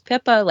 who plays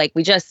Pippa. Like,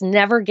 we just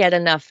never get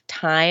enough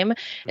time.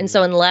 And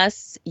so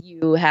unless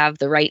you have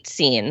the right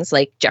scenes,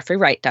 like Jeffrey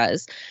Wright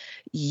does,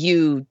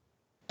 you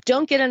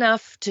don't get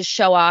enough to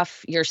show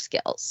off your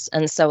skills.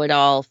 And so it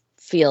all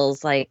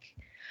feels like,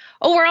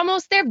 oh, we're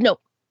almost there.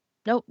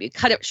 Nope, you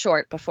cut it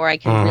short before I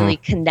can really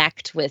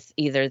connect with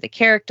either the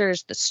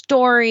characters, the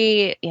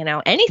story,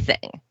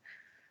 anything.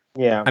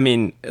 Yeah. I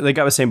mean, like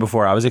I was saying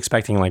before, I was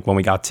expecting, like, when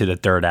we got to the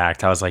third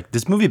act, I was like,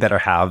 this movie better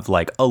have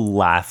like a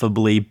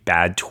laughably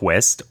bad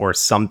twist or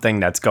something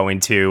that's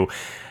going to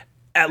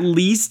at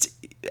least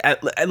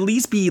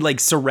be like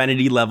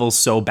Serenity levels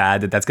so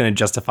bad that that's going to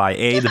justify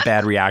A, the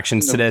bad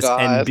reactions to this,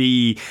 and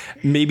B,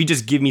 maybe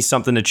just give me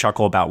something to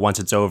chuckle about once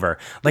it's over.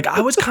 Like, I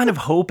was kind of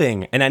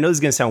hoping, and I know this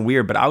is going to sound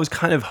weird, but I was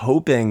kind of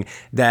hoping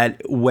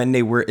that when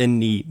they were in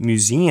the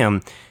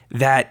museum,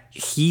 that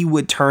he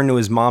would turn to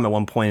his mom at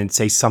one point and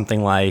say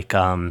something like,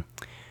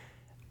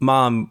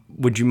 Mom,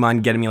 would you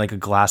mind getting me like a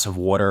glass of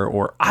water?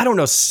 Or I don't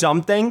know,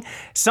 something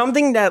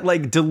that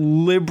like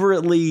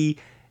deliberately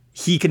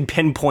he can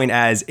pinpoint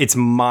as, it's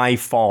my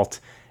fault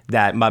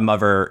that my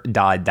mother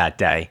died that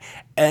day.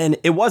 And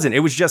it wasn't. It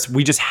was just,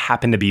 we just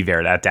happened to be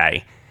there that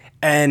day.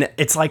 And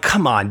it's like,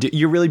 come on,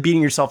 you're really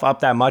beating yourself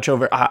up that much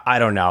over, I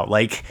don't know.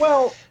 Like,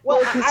 well,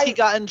 because he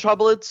got in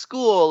trouble at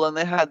school and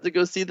they had to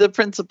go see the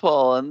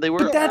principal and they were.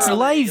 But that's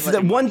life.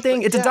 That one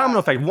thing, it's a domino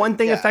effect. One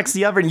thing affects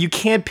the other, and you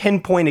can't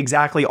pinpoint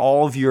exactly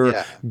all of your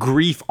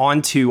grief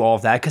onto all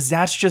of that, because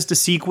that's just a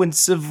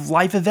sequence of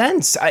life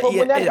events.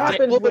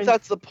 But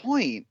that's the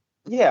point.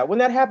 Yeah, when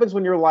that happens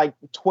when you're like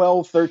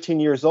 12, 13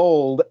 years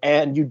old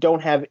and you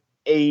don't have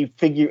a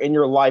figure in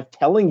your life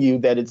telling you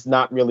that it's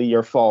not really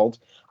your fault.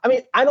 I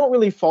mean, I don't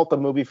really fault the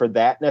movie for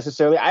that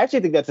necessarily. I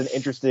actually think that's an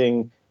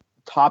interesting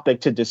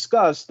topic to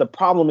discuss. The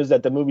problem is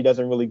that the movie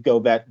doesn't really go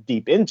that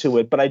deep into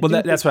it. But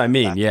that's what I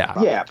mean. Yeah.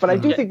 Yeah. But I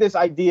do think this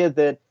idea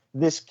that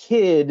this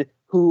kid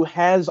who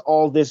has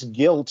all this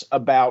guilt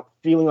about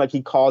feeling like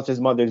he caused his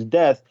mother's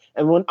death,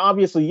 and when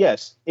obviously,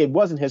 yes, it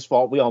wasn't his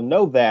fault. We all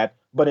know that.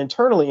 but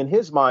internally in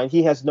his mind,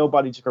 he has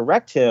nobody to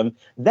correct him.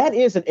 That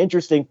is an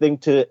interesting thing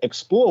to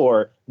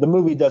explore. The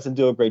movie doesn't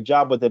do a great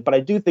job with it, but I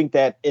do think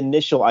that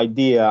initial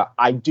idea,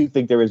 I do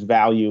think there is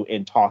value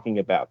in talking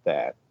about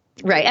that.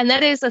 Right. And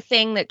that is a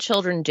thing that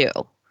children do.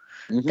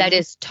 Mm-hmm. That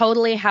is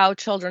totally how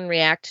children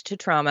react to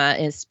trauma,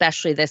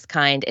 especially this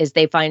kind, is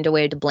they find a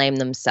way to blame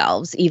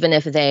themselves, even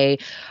if they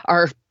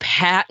are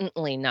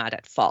patently not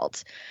at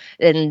fault.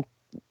 And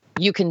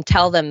you can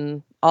tell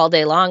them all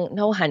day long,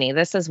 no, honey,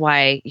 this is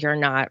why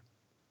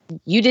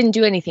you didn't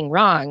do anything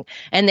wrong.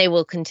 And they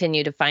will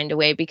continue to find a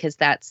way because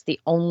that's the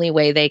only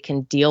way they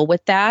can deal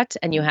with that.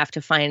 And you have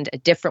to find a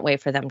different way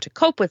for them to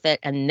cope with it.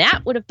 And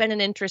that would have been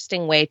an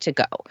interesting way to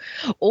go.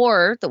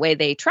 Or the way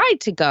they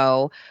tried to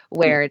go,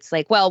 where it's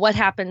like, well, what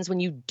happens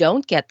when you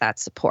don't get that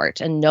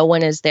support and no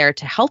one is there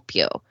to help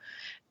you?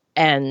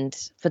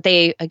 But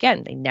they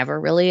never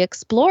really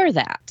explore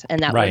that.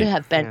 And that would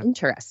have been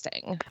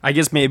interesting. I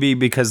guess maybe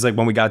because like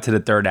when we got to the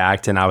third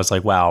act and I was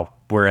like, wow,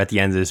 we're at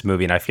the end of this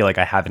movie. And I feel like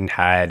I haven't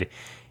had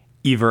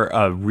either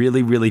a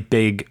really, really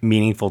big,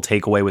 meaningful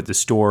takeaway with the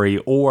story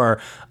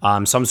or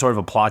some sort of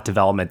a plot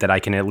development that I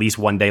can at least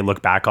one day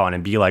look back on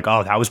and be like,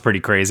 oh, that was pretty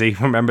crazy.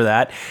 Remember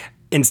that?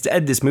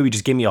 Instead, this movie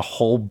just gave me a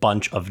whole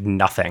bunch of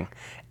nothing.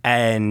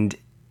 And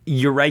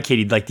you're right,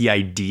 Katie, like the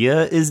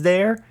idea is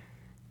there.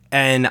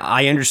 And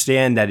I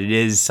understand that it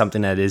is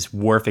something that is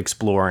worth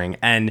exploring.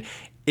 And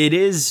it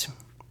is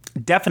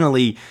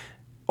definitely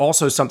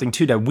also something,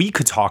 too, that we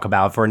could talk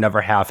about for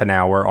another half an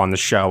hour on the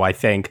show, I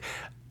think.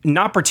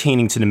 Not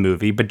pertaining to the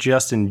movie, but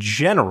just in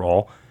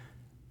general.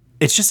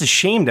 It's just a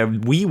shame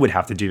that we would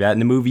have to do that,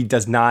 and the movie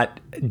does not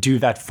do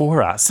that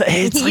for us.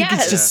 It's like,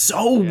 it's just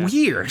so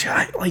weird.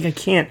 I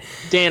can't.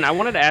 Dan, I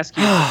wanted to ask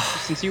you,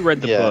 since you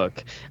read the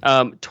book,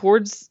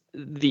 towards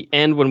the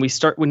end when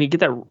you get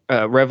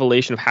that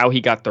revelation of how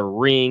he got the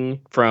ring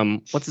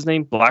from what's his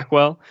name,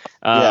 Blackwell,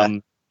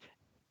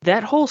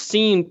 that whole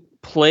scene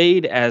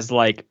played as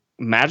like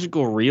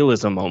magical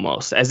realism,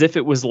 almost as if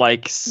it was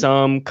like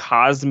some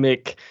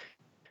cosmic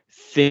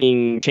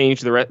thing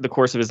changed the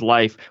course of his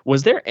life.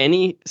 Was there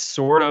any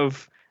sort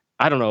of,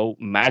 I don't know,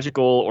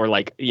 magical or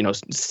like,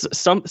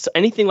 some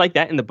anything like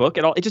that in the book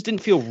at all? It just didn't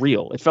feel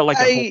real. It felt like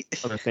a whole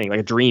other thing, like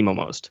a dream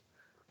almost.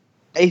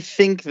 I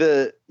think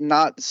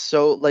not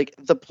so like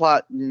the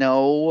plot,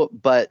 no,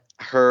 but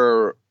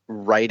her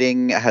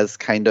writing has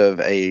kind of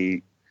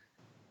I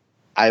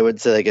would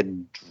say like a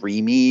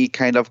dreamy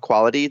kind of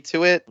quality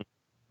to it.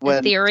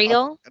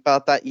 Ethereal?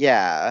 About that.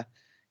 Yeah.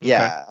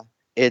 Yeah.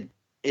 Okay.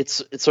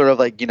 It's sort of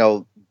like,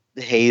 the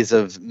haze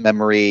of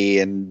memory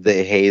and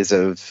the haze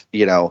of,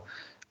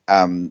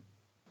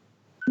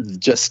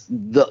 just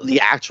the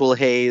actual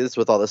haze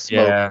with all the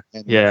smoke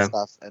and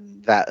stuff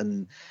and that.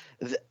 And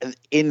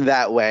in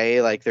that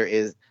way, like there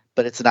is,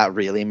 but it's not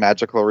really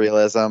magical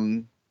realism.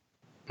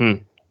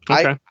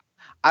 Okay.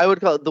 I would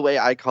call it the way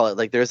I call it,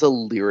 like there's a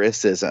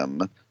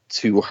lyricism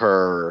to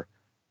her,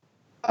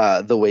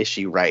 the way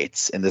she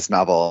writes in this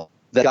novel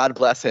that, God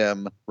bless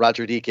him,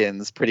 Roger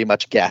Deakins pretty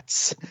much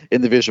gets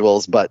in the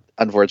visuals, but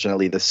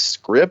unfortunately the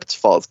script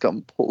falls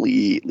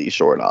completely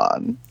short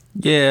on.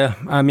 Yeah,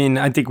 I mean,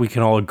 I think we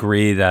can all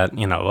agree that,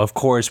 of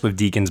course, with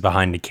Deakins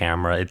behind the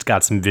camera, it's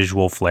got some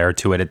visual flair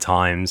to it at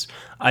times.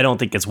 I don't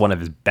think it's one of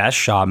his best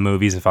shot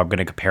movies if I'm going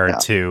to compare it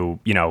to,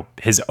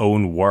 his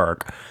own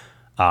work.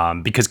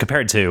 Because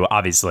compared to,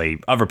 obviously,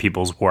 other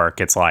people's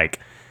work, it's like,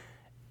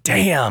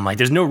 damn, like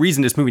there's no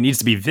reason this movie needs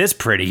to be this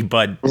pretty,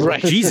 but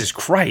Jesus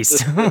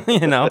Christ,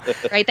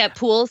 Right, that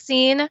pool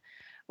scene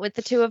with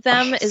the two of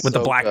them is with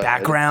the black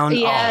background.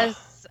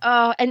 Yes.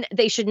 Oh, and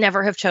they should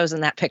never have chosen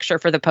that picture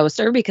for the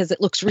poster because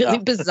it looks really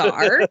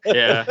bizarre.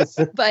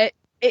 But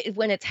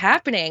when it's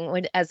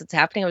happening, as it's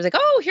happening, I was like,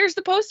 oh, here's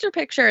the poster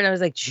picture. And I was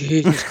like,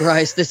 Jesus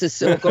Christ, this is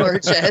so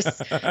gorgeous.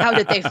 How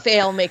did they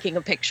fail making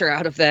a picture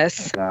out of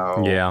this?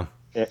 No. Yeah.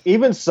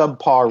 Even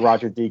subpar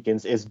Roger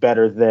Deakins is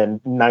better than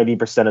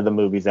 90% of the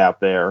movies out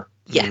there.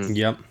 Yes.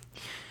 Yep.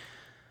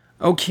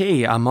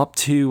 Okay, I'm up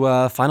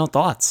to final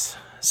thoughts.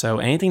 So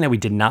anything that we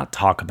did not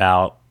talk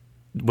about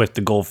with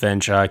the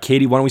Goldfinch,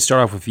 Katie, why don't we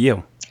start off with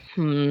you? I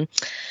want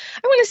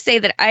to say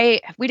that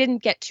we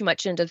didn't get too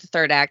much into the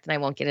third act, and I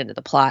won't get into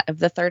the plot of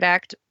the third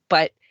act,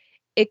 but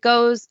it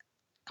goes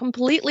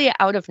completely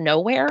out of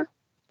nowhere,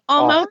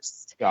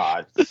 almost. Oh,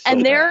 God.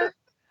 And there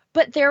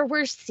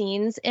were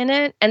scenes in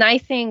it, and I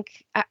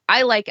think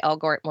I like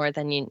Elgort more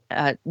than you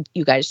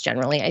guys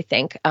generally. I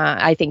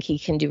think he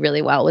can do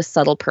really well with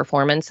subtle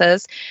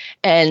performances,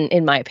 and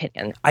in my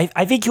opinion,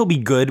 I think he'll be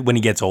good when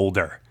he gets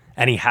older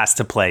and he has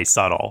to play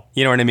subtle.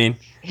 You know what I mean?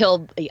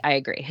 I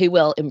agree. He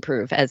will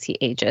improve as he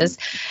ages.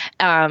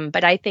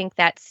 But I think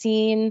that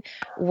scene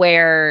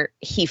where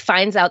he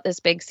finds out this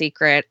big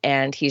secret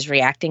and he's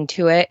reacting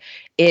to it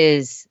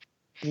is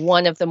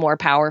one of the more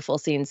powerful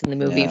scenes in the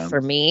movie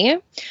for me.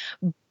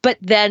 But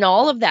then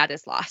all of that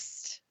is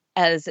lost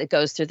as it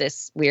goes through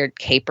this weird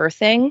caper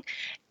thing.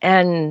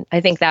 And I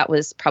think that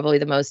was probably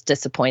the most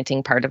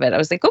disappointing part of it. I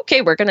was like,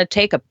 okay, we're going to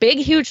take a big,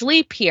 huge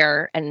leap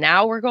here. And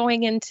now we're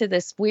going into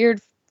this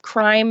weird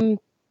crime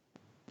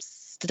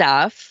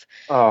stuff.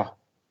 Oh.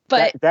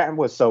 But that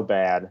was so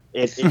bad.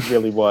 It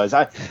really was.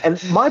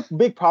 And my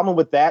big problem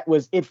with that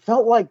was it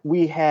felt like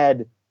we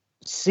had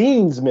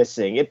scenes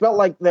missing. It felt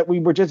like that we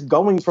were just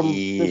going from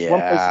this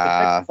one place to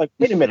the next. Like,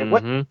 wait a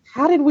minute,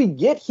 how did we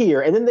get here?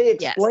 And then they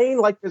explain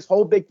like this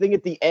whole big thing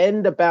at the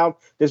end about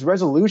this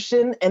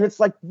resolution, and it's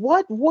like,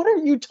 what are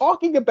you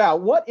talking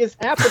about? What is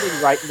happening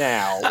right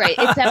now? Right.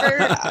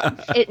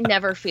 It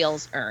never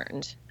feels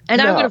earned.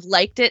 And I would have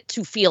liked it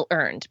to feel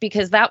earned,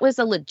 because that was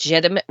a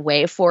legitimate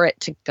way for it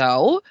to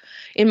go,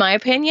 in my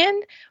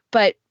opinion.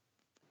 But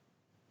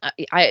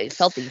I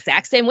felt the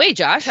exact same way,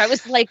 Josh. I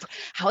was like,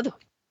 how the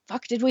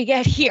fuck did we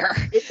get here?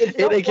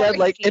 And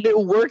again, and it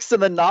works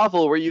in the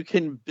novel where you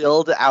can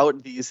build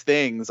out these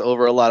things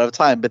over a lot of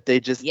time, but they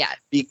just,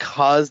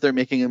 because they're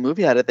making a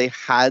movie out of it, they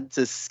had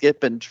to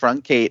skip and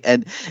truncate.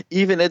 And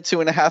even at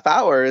 2.5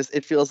 hours,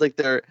 it feels like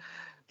they're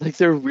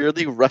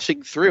really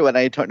rushing through, and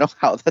I don't know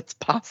how that's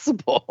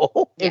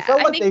possible. It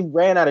felt like they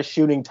ran out of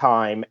shooting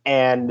time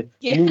and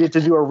needed to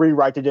do a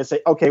rewrite to just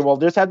say, okay, well,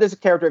 just have this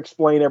character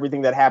explain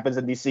everything that happens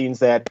in these scenes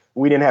that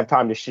we didn't have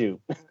time to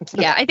shoot.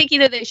 Yeah, I think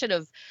either they should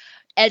have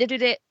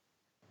edited it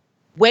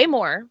way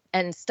more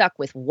and stuck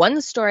with one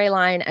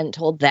storyline and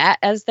told that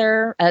as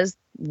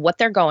what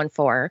they're going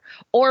for,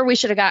 or we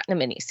should have gotten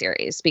a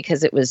miniseries,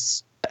 because it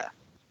was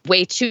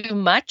way too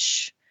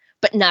much,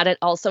 but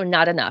also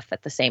not enough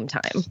at the same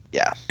time.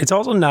 Yeah. It's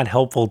also not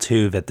helpful,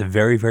 too, that the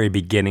very, very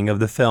beginning of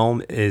the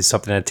film is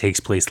something that takes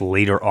place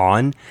later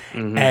on.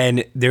 Mm-hmm.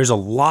 And there's a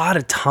lot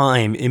of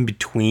time in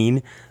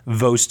between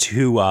those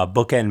two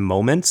bookend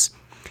moments.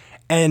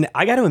 And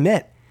I got to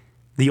admit,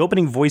 the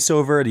opening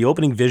voiceover, the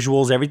opening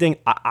visuals, everything,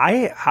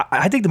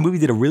 I think the movie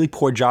did a really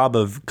poor job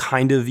of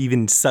kind of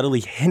even subtly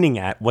hinting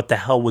at what the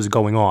hell was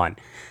going on.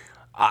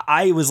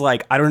 I was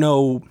like, I don't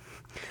know.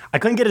 I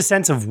couldn't get a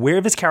sense of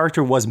where this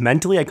character was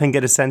mentally. I couldn't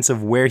get a sense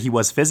of where he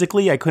was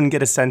physically. I couldn't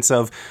get a sense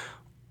of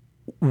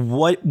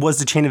what was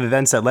the chain of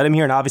events that led him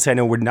here. And obviously I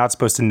know we're not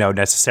supposed to know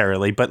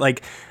necessarily, but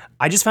like,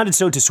 I just found it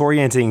so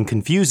disorienting and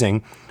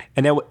confusing.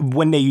 And then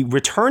when they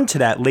returned to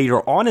that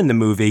later on in the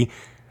movie,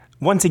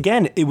 once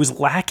again, it was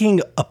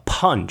lacking a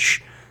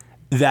punch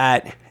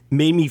that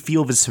made me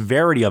feel the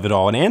severity of it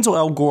all. And Ansel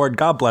Elgort,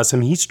 God bless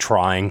him, he's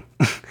trying.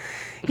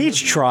 He's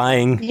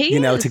trying,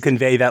 to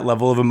convey that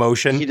level of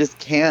emotion. He just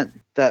can't.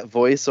 That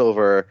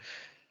voiceover,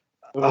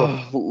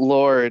 oh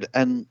Lord,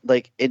 and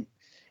like it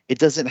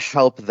doesn't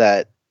help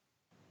that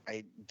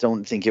I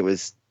don't think it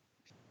was.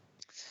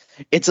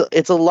 It's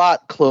a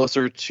lot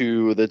closer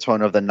to the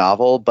tone of the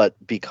novel, but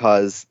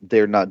because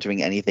they're not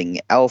doing anything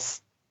else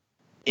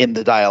in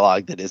the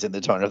dialogue that is in the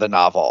tone of the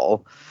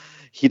novel,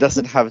 he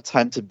doesn't have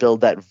time to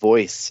build that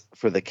voice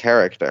for the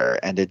character,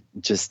 and it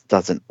just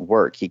doesn't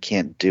work. He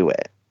can't do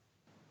it.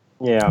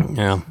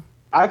 Yeah.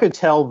 I could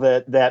tell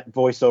that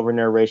voiceover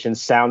narration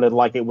sounded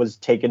like it was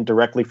taken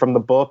directly from the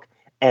book,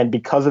 and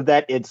because of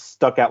that, it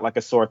stuck out like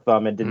a sore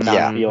thumb and did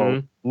not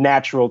feel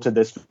natural to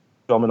this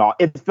film at all.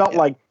 It felt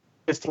like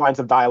just lines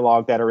of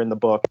dialogue that are in the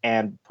book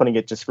and putting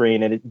it to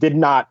screen, and it did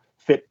not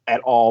fit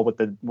at all with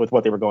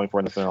what they were going for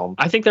in the film.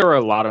 I think there were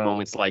a lot of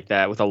moments like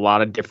that with a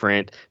lot of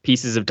different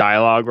pieces of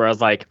dialogue where I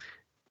was like,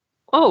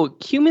 oh,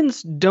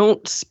 humans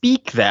don't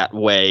speak that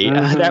way.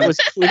 That was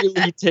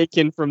clearly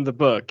taken from the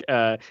book.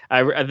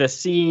 The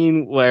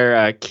scene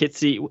where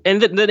Kitsy,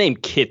 and the name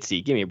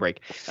Kitsy, give me a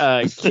break.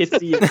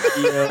 Kitsy and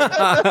Theo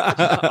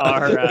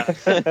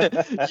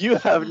are... You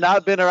have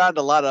not been around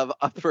a lot of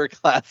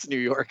upper-class New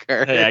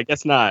Yorker. Hey, I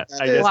guess not.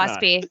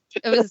 Waspy.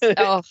 It was,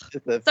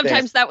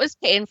 sometimes that was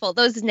painful.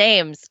 Those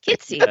names,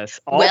 Kitsy,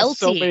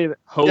 Welty.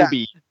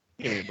 Hobie.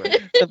 Yeah. Give me a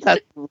break.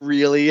 That's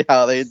really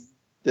how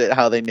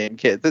they name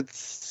kids. It's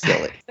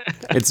silly.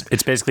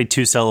 It's basically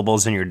 2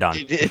 syllables and you're done.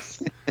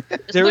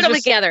 There was put them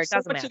together.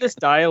 So much of this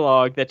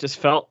dialogue that just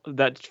felt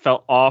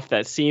off.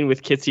 That scene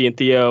with Kitsy and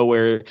Theo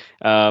where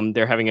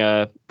they're having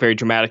a very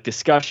dramatic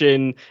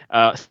discussion.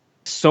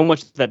 So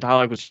much of that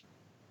dialogue was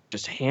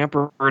just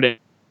hampered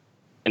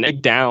and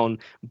egged down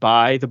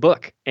by the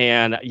book.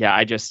 And yeah,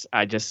 I just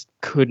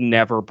could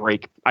never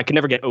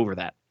get over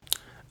that.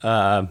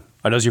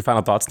 Are those your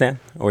final thoughts, Dan?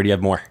 Or do you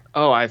have more?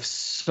 Oh, I have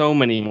so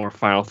many more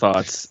final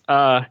thoughts.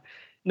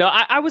 No,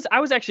 I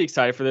was actually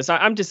excited for this.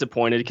 I'm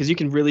disappointed because you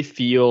can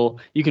feel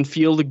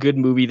the good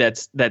movie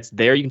that's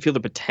there. You can feel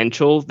the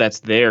potential that's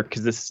there,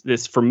 because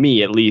this for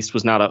me at least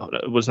was not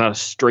a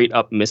straight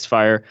up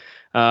misfire.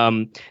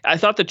 I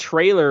thought the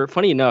trailer,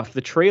 funny enough,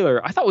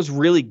 I thought was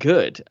really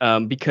good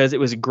because it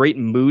was a great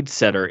mood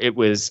setter. It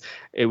was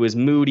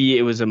moody,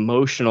 it was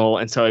emotional,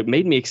 and so it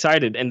made me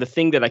excited. And the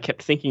thing that I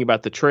kept thinking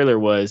about the trailer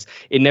was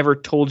it never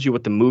told you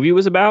what the movie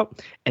was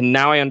about, and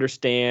now I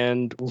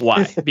understand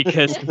why.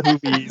 Because the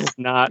movie's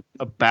not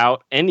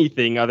about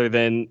anything other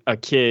than a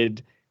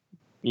kid,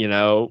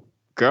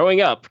 growing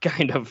up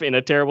kind of in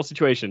a terrible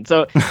situation.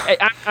 So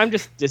I'm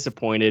just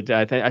disappointed.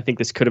 I think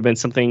this could have been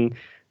something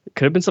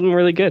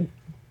really good.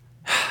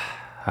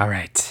 All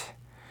right.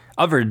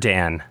 Other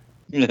Dan.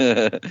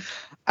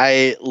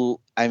 I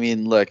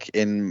mean, look,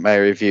 in my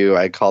review,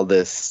 I called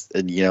this,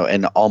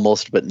 an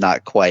almost but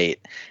not quite.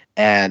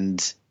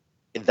 And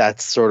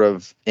that's sort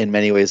of, in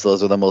many ways,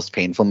 those are the most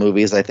painful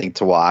movies I think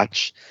to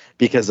watch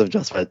because of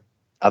just what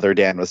other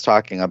Dan was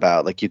talking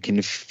about. Like you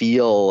can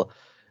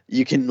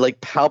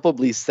like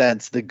palpably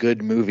sense the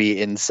good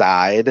movie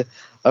inside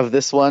of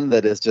this one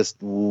that is just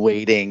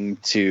waiting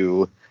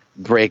to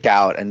break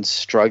out and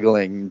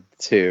struggling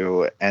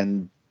to,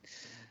 and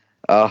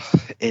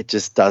it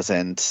just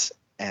doesn't,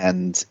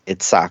 and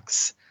it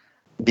sucks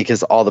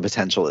because all the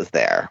potential is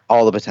there.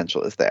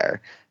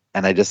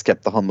 And I just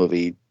spent the whole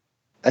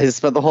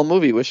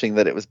movie wishing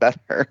that it was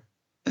better.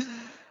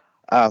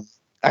 I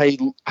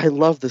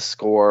love the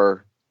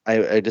score.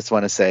 I just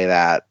want to say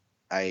that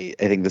I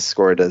think the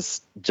score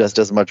does just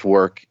as much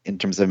work in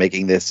terms of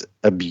making this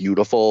a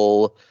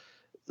beautiful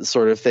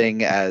sort of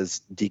thing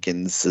as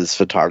Deakins'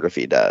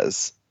 photography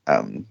does.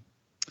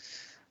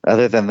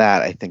 Other than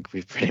that, I think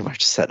we've pretty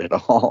much said it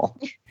all.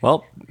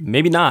 Well,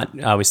 maybe not.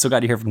 We still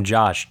got to hear from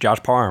Josh.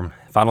 Josh Parham,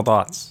 final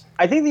thoughts.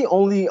 I think the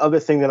only other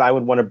thing that I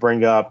would want to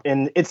bring up,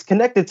 and it's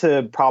connected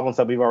to problems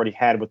that we've already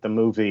had with the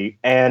movie,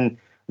 and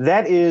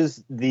that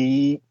is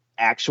the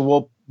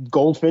actual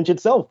Goldfinch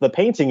itself, the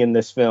painting in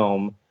this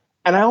film.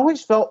 And I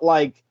always felt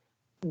like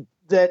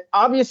that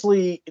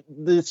obviously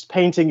this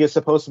painting is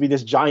supposed to be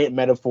this giant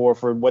metaphor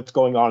for what's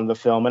going on in the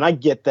film. And I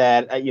get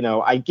that,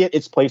 I get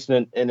its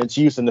placement and its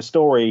use in the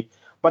story,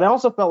 but I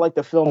also felt like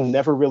the film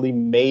never really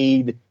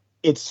made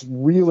its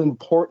real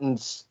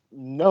importance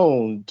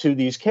known to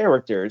these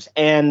characters.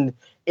 And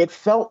it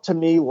felt to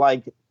me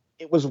like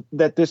it was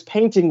that this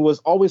painting was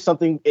always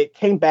something, it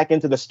came back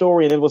into the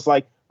story and it was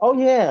like, oh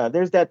yeah,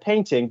 there's that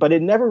painting, but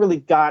it never really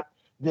got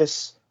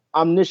this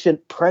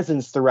omniscient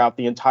presence throughout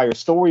the entire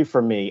story for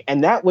me.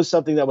 And that was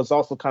something that was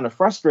also kind of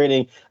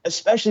frustrating,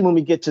 especially when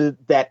we get to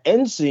that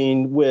end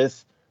scene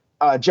with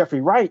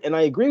Jeffrey Wright. And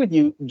I agree with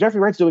you, Jeffrey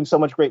Wright's doing so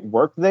much great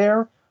work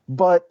there,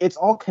 but it's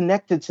all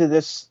connected to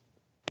this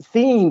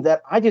theme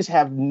that I just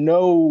have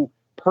no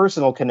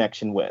personal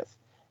connection with.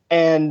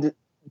 And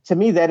to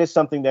me, that is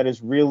something that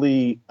is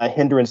really a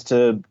hindrance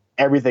to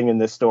everything in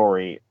this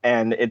story.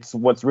 And it's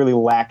what's really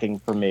lacking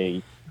for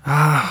me.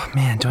 Oh,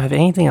 man, do I have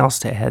anything else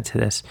to add to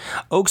this?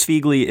 Oaks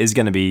Fegley is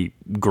going to be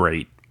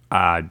great.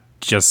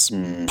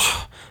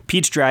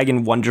 Pete's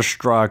Dragon,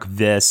 Wonderstruck,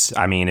 this.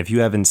 I mean, if you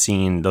haven't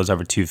seen those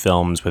other two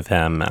films with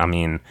him, I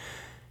mean,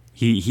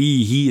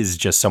 he is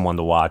just someone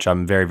to watch.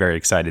 I'm very, very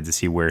excited to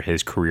see where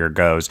his career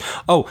goes.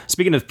 Oh,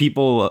 speaking of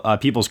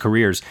people's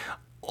careers,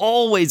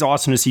 always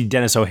awesome to see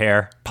Dennis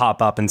O'Hare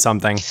pop up in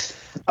something.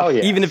 Oh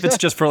yeah, even if it's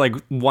just for like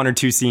one or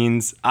two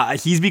scenes.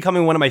 He's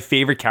becoming one of my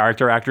favorite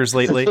character actors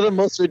lately. For the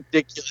most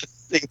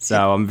ridiculous things.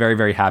 So I'm very,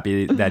 very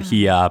happy that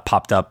he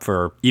popped up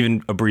for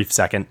even a brief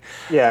second.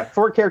 Yeah,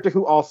 for a character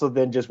who also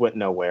then just went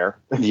nowhere.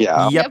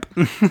 Yeah. Yep.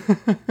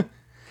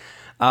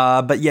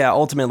 But yeah,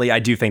 ultimately, I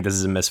do think this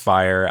is a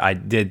misfire. I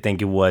did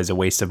think it was a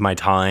waste of my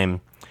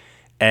time,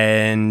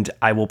 and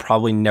I will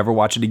probably never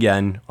watch it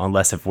again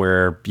unless if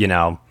we're,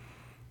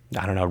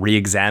 I don't know,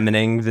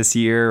 re-examining this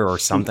year or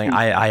something.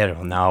 I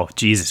don't know.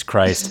 Jesus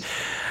Christ.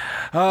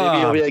 Maybe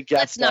you'll be a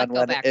guest on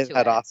when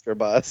at Oscar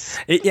Bus.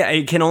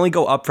 It can only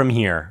go up from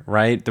here,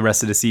 right? The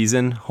rest of the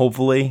season,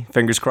 hopefully.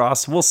 Fingers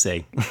crossed. We'll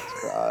see.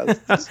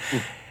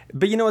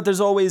 But you know what? There's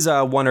always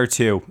one or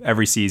two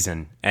every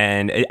season.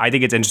 And I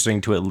think it's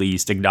interesting to at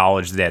least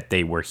acknowledge that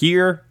they were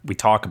here, we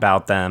talk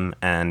about them,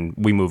 and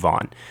we move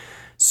on.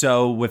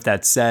 So with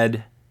that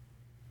said,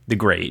 the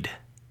grade.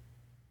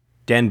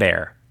 Dan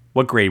Baer,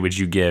 what grade would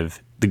you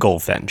give the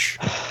Goldfinch?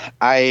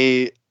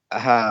 I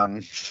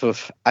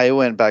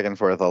went back and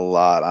forth a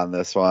lot on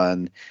this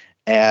one,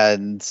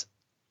 and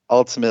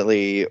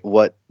ultimately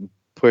what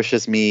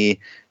pushes me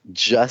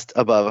just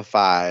above a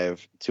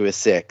 5 to a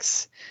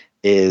 6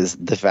 is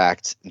the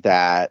fact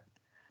that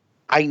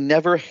I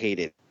never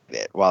hated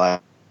it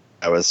while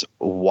I was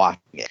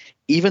watching it.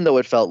 Even though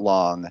it felt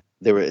long,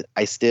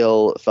 I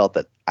still felt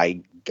that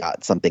I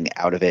got something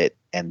out of it,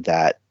 and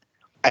that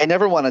I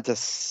never wanted to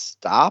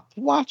stop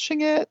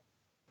watching it.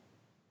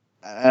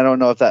 I don't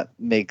know if that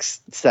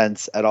makes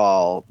sense at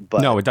all,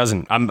 but no, it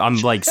doesn't. I'm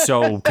like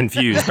so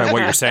confused by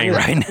what you're saying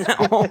right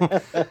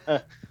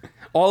now.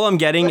 All I'm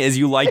getting is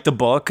you like the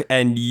book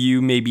and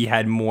you maybe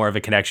had more of a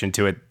connection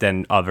to it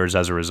than others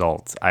as a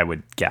result, I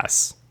would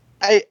guess.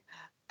 I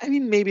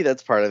mean, maybe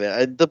that's part of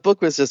it. The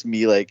book was just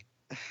me, like,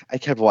 I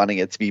kept wanting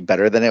it to be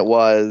better than it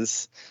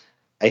was.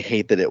 I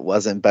hate that it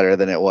wasn't better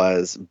than it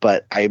was,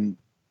 but I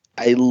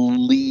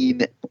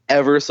lean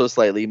ever so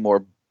slightly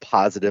more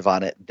positive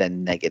on it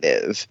than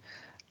negative,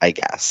 I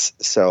guess.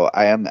 So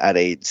I am at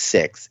a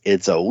 6.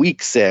 It's a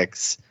weak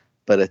 6,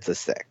 but it's a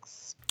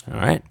 6. All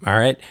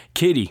right.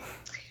 Katie.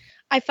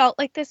 I felt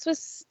like this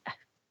was,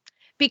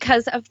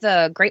 because of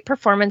the great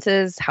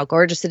performances, how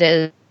gorgeous it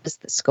is,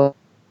 the scope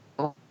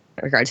in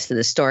regards to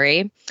the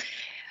story,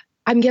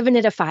 I'm giving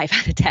it a 5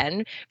 out of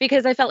 10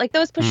 because I felt like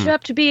those pushed it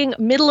up to being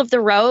middle of the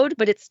road,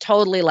 but it's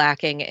totally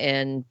lacking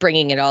in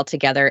bringing it all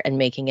together and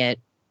making it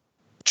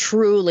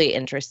truly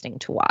interesting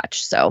to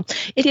watch. So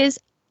it is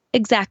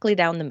exactly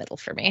down the middle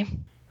for me.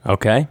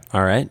 Okay.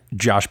 All right.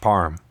 Josh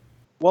Parham.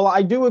 Well,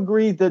 I do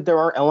agree that there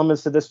are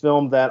elements to this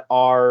film that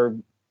are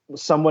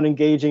somewhat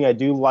engaging. I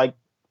do like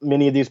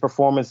many of these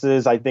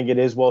performances. I think it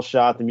is well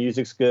shot. The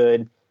music's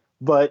good,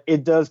 but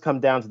it does come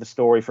down to the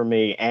story for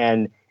me.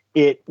 And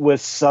it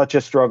was such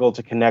a struggle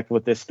to connect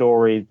with this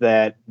story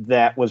that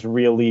was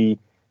really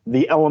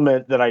the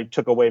element that I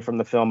took away from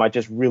the film. I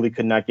just really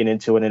could not get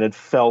into it, and it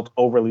felt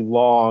overly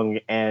long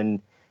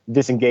and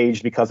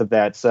disengaged because of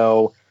that.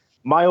 So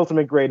my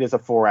ultimate grade is a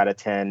 4 out of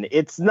 10.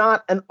 It's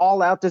not an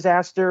all-out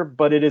disaster,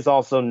 but it is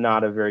also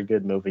not a very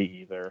good movie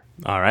either.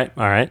 All right.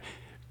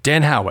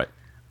 Dan Howitt.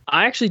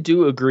 I actually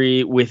do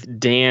agree with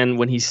Dan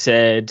when he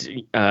said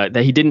that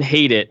he didn't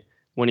hate it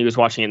when he was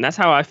watching it. And that's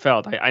how I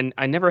felt.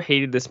 I never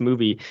hated this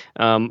movie.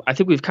 I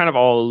think we've kind of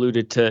all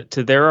alluded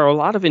to there are a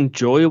lot of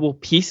enjoyable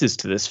pieces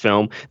to this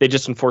film. They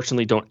just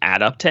unfortunately don't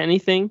add up to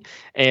anything.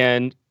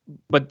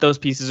 But those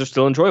pieces are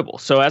still enjoyable.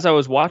 So as I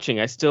was watching,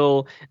 I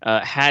still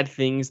had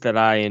things that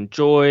I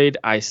enjoyed.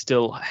 I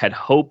still had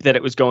hope that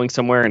it was going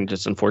somewhere, and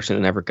just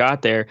unfortunately never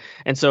got there.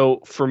 And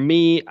so for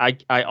me,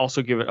 I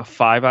also give it a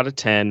 5 out of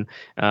 10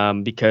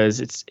 because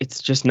it's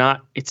just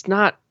not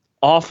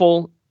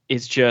awful.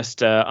 It's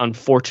just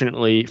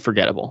unfortunately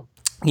forgettable.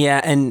 Yeah,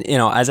 and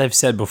as I've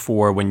said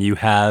before, when you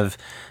have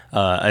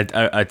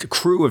a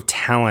crew of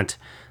talent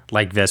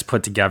like this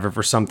put together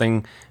for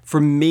something,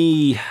 for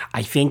me,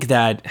 I think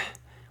that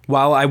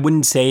while I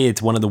wouldn't say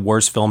it's one of the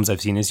worst films I've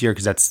seen this year,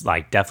 because that's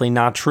definitely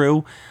not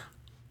true,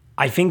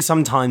 I think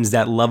sometimes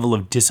that level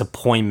of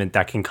disappointment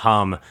that can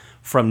come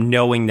from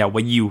knowing that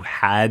what you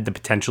had the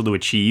potential to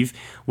achieve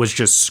was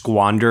just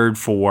squandered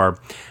for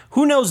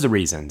who knows the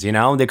reasons,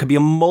 there could be a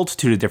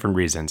multitude of different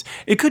reasons.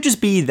 It could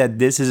just be that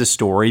this is a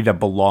story that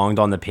belonged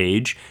on the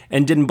page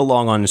and didn't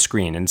belong on the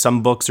screen. And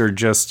some books are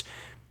just,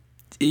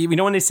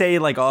 when they say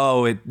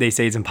they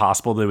say it's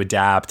impossible to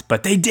adapt,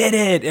 but they did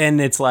it.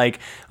 And it's like,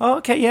 oh,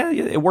 okay, yeah,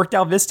 it worked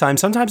out this time.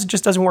 Sometimes it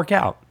just doesn't work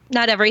out.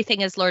 Not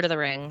everything is Lord of the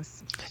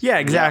Rings. Yeah,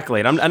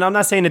 exactly. And I'm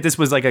not saying that this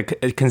was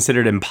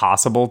considered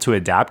impossible to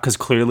adapt, because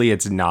clearly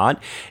it's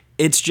not.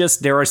 It's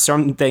just there are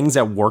some things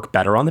that work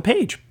better on the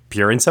page,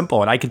 pure and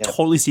simple. And I could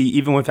totally see,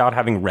 even without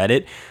having read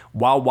it,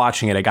 while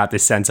watching it, I got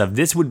this sense of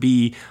this would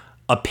be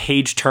a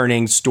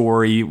page-turning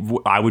story.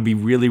 I would be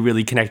really,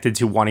 really connected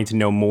to wanting to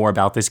know more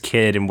about this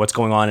kid and what's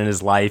going on in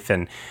his life.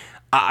 And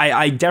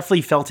I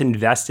definitely felt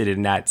invested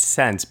in that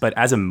sense. But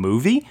as a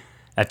movie,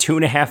 at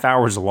 2.5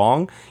 hours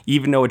long,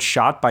 even though it's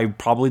shot by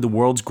probably the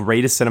world's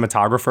greatest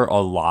cinematographer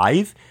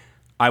alive,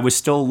 I was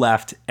still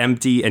left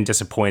empty and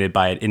disappointed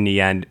by it in the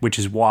end, which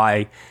is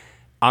why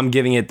I'm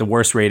giving it the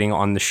worst rating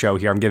on the show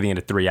here. I'm giving it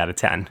a 3 out of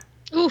 10.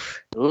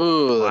 Oof.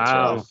 Ooh, that's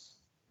wow. rough.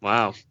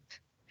 Wow.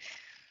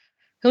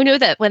 Who knew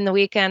that when the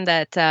weekend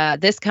that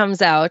this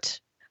comes out,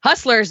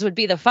 Hustlers would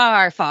be the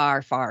far,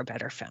 far, far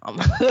better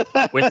film.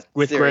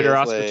 with greater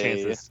Oscar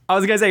chances. I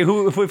was going to say,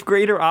 who with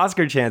greater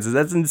Oscar chances?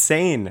 That's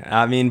insane.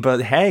 I mean,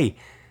 but hey,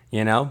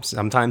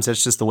 sometimes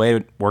that's just the way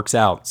it works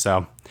out.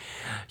 So,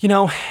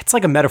 it's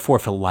like a metaphor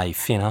for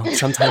life,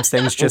 Sometimes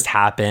things just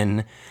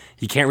happen.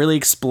 You can't really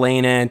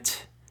explain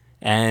it.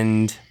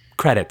 And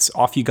credits.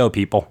 Off you go,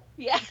 people.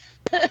 Yeah.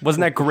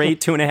 Wasn't that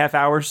great? 2.5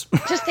 hours?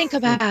 Just think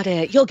about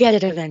it. You'll get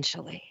it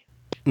eventually.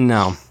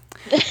 No.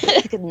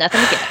 Nothing to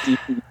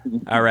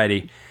get.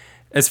 Alrighty.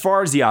 As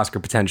far as the Oscar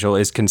potential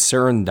is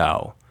concerned,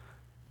 though,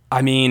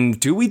 I mean,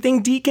 do we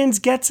think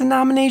Deakins gets a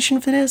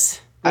nomination for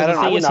this? I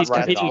don't know. He's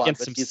competing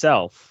against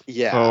himself in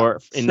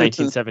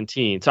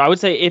 1917. So I would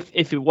say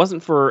if it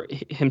wasn't for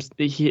him,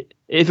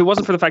 if it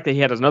wasn't for the fact that he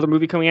had another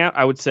movie coming out,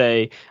 I would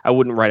say I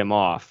wouldn't write him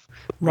off.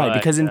 Right, but,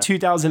 because in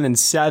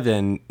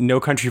 2007, No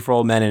Country for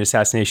Old Men and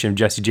Assassination of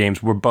Jesse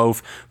James were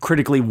both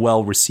critically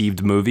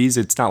well-received movies.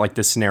 It's not like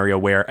this scenario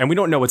where, and we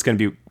don't know what's going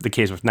to be the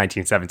case with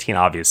 1917,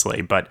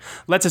 obviously, but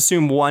let's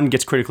assume one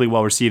gets critically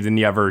well-received and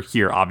the other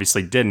here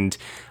obviously didn't.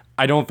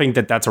 I don't think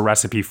that that's a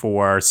recipe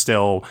for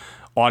still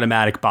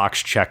automatic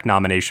box check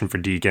nomination for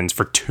Deakins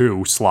for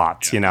 2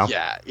 slots,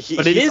 Yeah,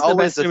 but it is the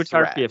best a cinematography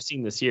threat. I've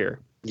seen this year.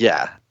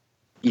 Yeah,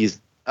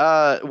 he's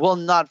well,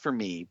 not for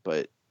me,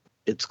 but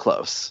it's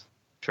close.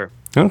 Sure.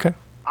 Okay.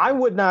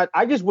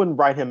 I just wouldn't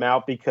write him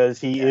out because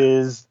he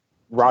is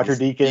Roger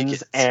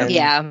Deakins,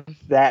 and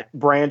that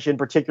branch in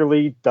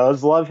particularly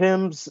does love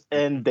him,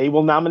 and they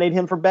will nominate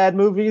him for bad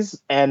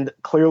movies, and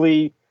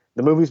clearly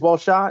the movie's well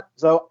shot.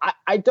 So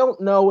I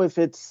don't know if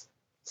it's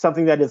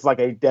something that is like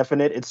a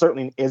definite. It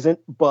certainly isn't,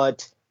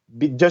 but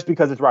just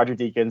because it's Roger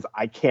Deakins,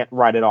 I can't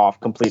write it off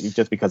completely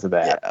just because of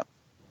that. Yeah.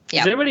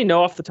 Yeah. Does anybody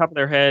know off the top of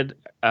their head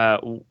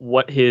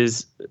what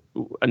his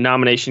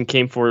nomination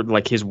came for,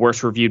 like his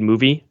worst reviewed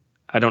movie?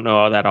 I don't know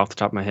all that off the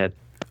top of my head.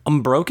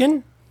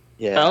 Unbroken?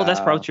 Yeah. Oh, that's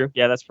probably true.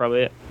 Yeah, that's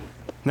probably it.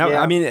 No,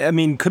 Yeah. I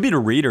mean, could be The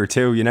Reader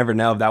too. You never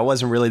know. That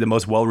wasn't really the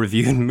most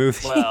well-reviewed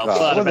movie. Well,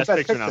 Well, best the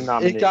picture Best Picture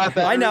nominee. It got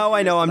better I know.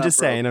 reviews I'm than just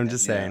saying.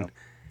 Unbroken,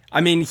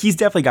 I mean, he's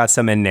definitely got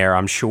some in there,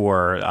 I'm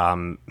sure.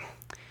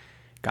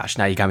 Gosh,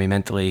 now you got me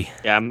mentally.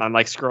 Yeah, I'm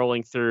like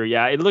scrolling through.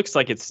 Yeah, it looks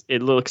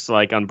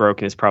like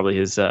Unbroken is probably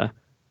his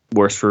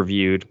worst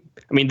reviewed.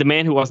 I mean, The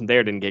Man Who Wasn't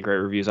There didn't get great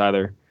reviews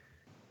either.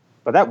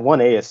 But that won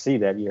ASC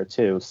that year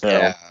too. So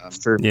yeah,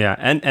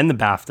 and the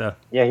BAFTA.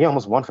 Yeah, he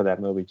almost won for that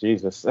movie.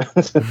 Jesus.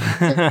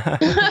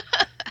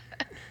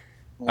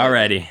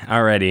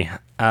 Alrighty.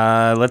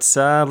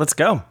 Let's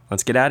go.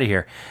 Let's get out of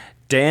here.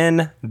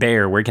 Dan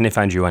Bayer, where can they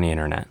find you on the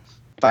internet?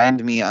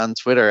 Find me on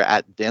Twitter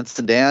at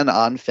DanceToDan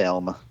on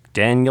film.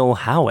 Daniel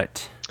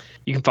Howitt.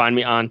 You can find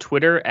me on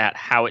Twitter at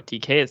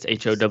HowittDK. It's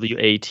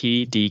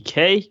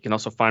HOWATDK. You can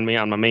also find me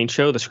on my main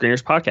show, The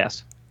Screeners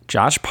Podcast.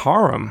 Josh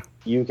Parham.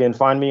 You can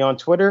find me on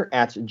Twitter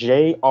at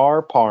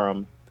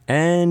JRParham.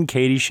 And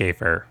Katie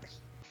Schaefer.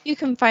 You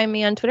can find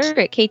me on Twitter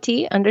at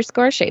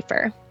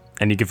KT_Schaefer.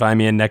 And you can find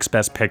me in Next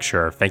Best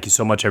Picture. Thank you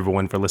so much,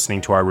 everyone, for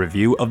listening to our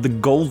review of The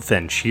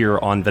Goldfinch here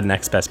on the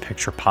Next Best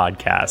Picture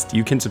podcast.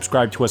 You can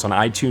subscribe to us on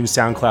iTunes,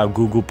 SoundCloud,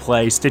 Google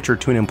Play, Stitcher,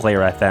 TuneIn,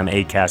 Player FM,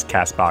 Acast,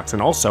 CastBox,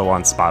 and also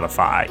on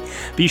Spotify.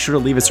 Be sure to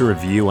leave us a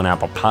review on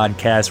Apple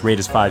Podcasts, rate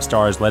us 5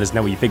 stars, let us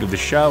know what you think of the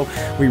show.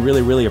 We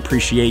really, really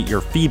appreciate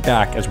your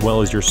feedback as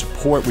well as your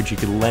support, which you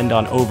can lend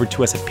on over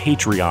to us at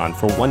Patreon.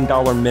 For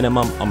 $1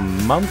 minimum a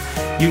month,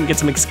 you can get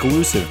some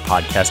exclusive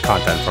podcast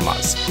content from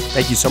us.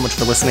 Thank you so much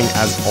for listening,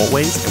 as always.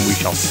 And we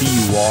shall see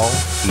you all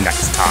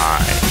next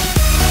time.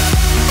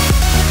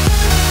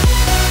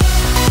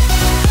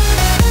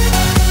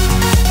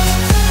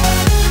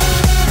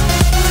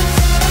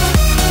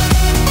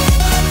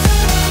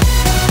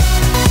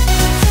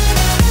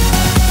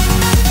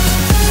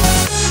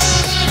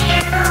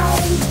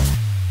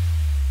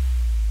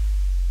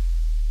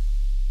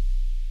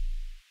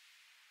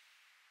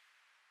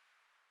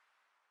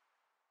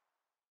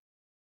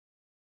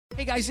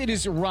 Hey guys, it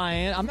is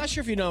Ryan. I'm not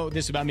sure if you know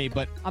this about me,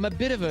 but I'm a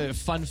bit of a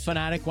fun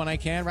fanatic when I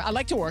can. I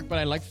like to work, but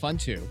I like fun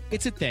too.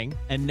 It's a thing.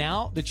 And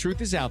now the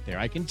truth is out there.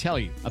 I can tell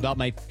you about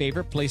my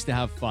favorite place to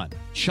have fun.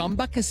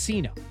 Chumba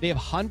Casino. They have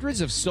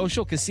hundreds of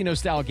social casino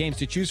style games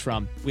to choose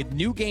from with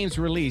new games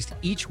released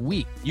each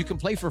week. You can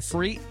play for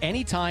free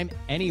anytime,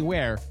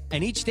 anywhere.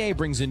 And each day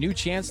brings a new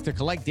chance to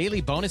collect daily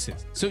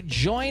bonuses. So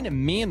join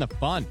me in the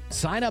fun.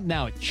 Sign up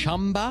now at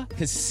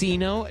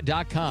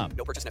ChumbaCasino.com.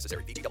 No purchase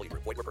necessary. VGW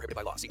Group. Void where prohibited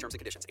by law. See terms and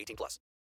conditions. 18+.